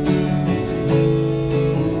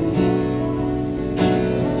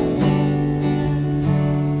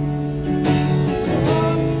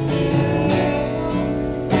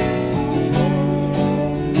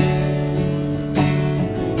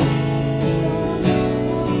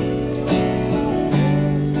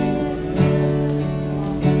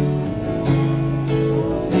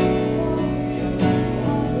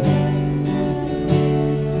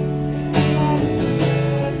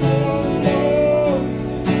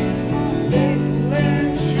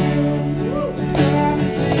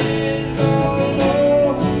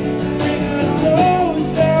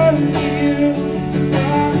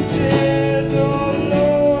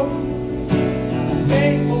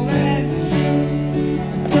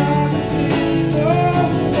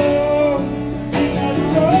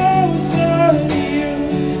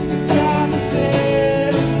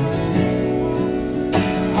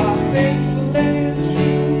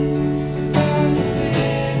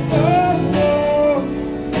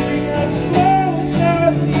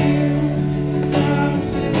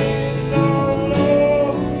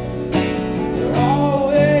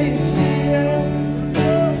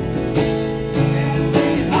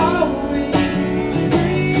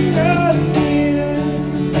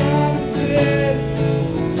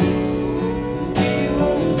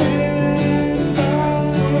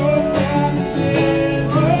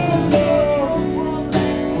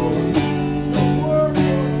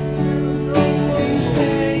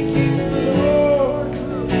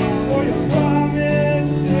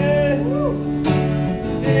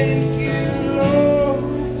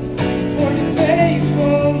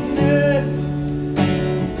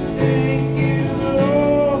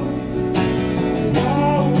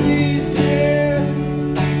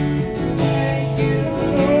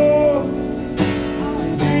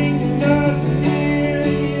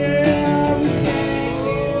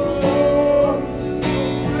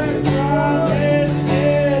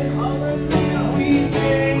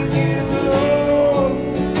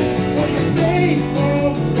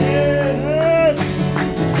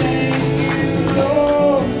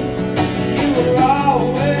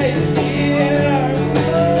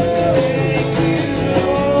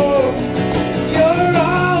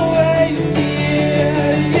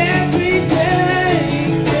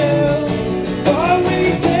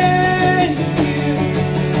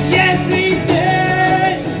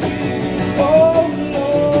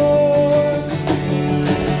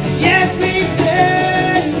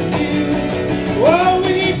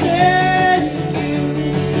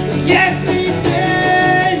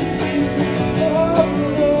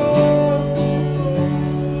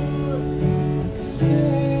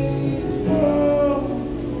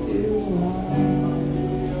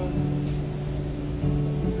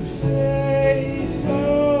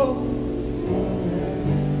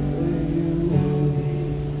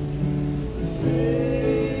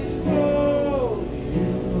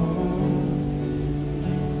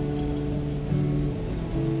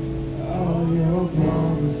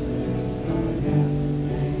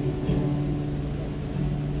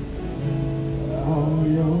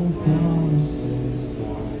 promises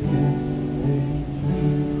are yes and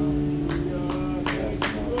amen. Yes,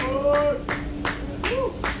 Lord.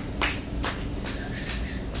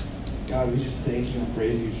 God, we just thank you and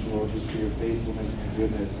praise you, Lord, just for your faithfulness and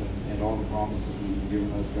goodness and all the promises that you've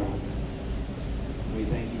given us, God. And we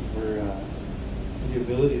thank you for the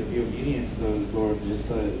ability to be obedient to those, Lord, and just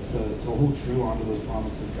to hold true onto those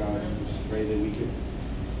promises, God. And we just pray that we can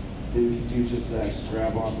do just that, just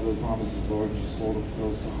grab onto those promises, Lord, and just hold them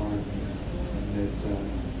close to heart, and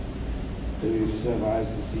that we just have eyes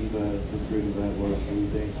to see the fruit of that, Lord. So we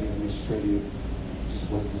thank you, and we just pray that you just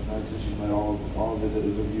bless this message and let all of it that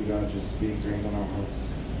is of you, God, just be ingrained in our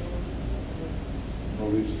hearts.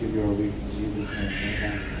 Lord, we just give you our week in Jesus' name.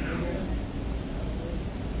 Amen.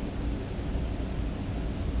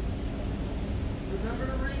 Remember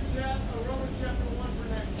to read Romans chapter 1 for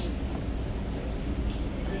next week.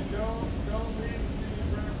 And don't read until you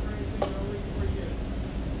pray for anything early before you get it.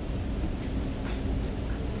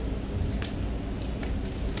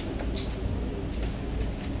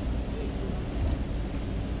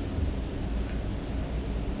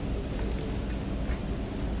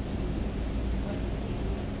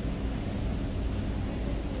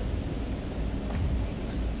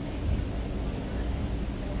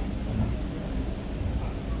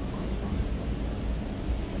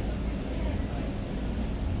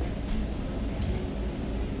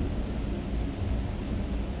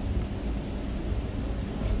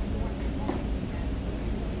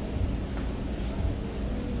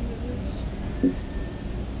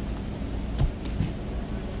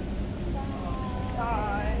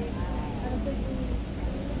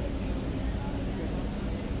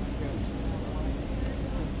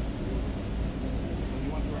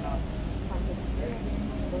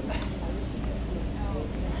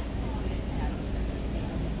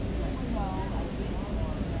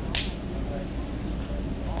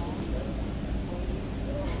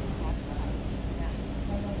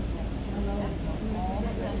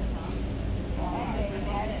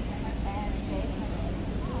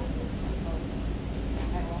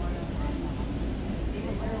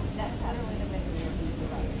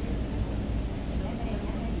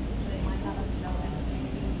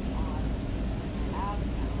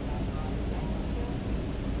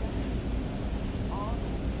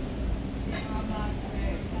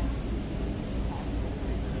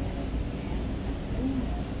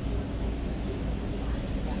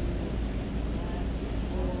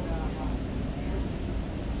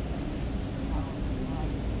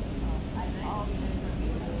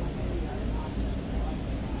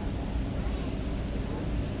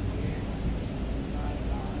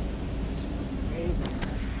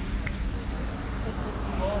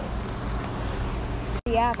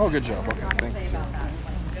 Yeah. Oh, good job. Okay, thanks.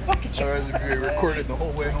 Otherwise, if you recorded the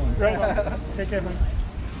whole way home. Right. Take care, man.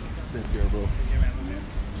 Take care, bro.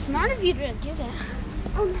 Smart of you to do that.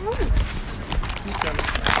 Oh no.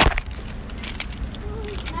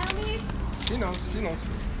 She knows. She knows.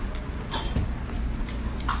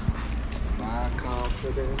 My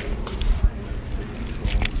confidence.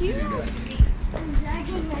 See you guys. I'm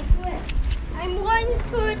dragging my foot. I'm 1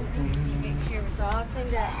 foot. Make sure it's all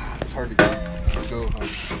cleaned up. It's hard to go.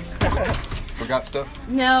 Huh? Forgot stuff?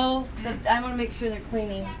 No, but I want to make sure they're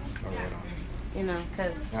cleaning. Oh, right on. You know,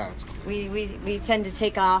 because That's cool. we tend to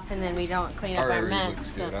take off and then we don't clean up our Already mess.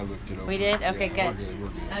 looks So. good. I looked it over. We did? Okay, Yeah, good. We're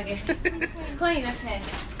good. Okay. It's clean, okay.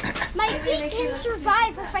 My feet can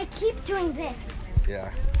survive if I keep doing this.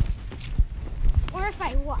 Yeah. Or if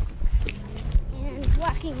I walk. And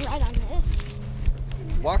walking right on this.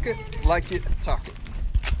 Walk it like it, talk it.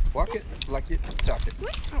 Walk it like it, talk it.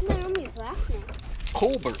 What's Naomi's last name?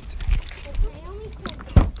 Colbert. Naomi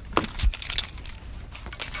Colbert.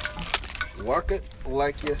 Walk it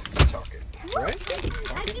like you talk it. Right?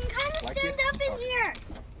 I can kind of Like stand it? up in here.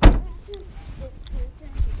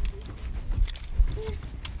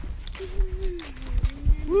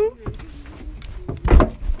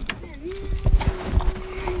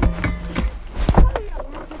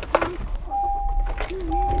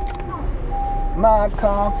 My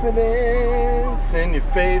confidence in your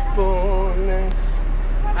faithfulness,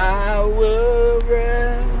 I will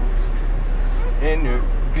rest in your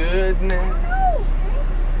goodness.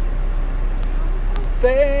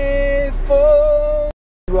 Faithful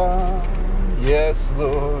you are, yes,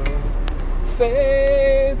 Lord. Faithful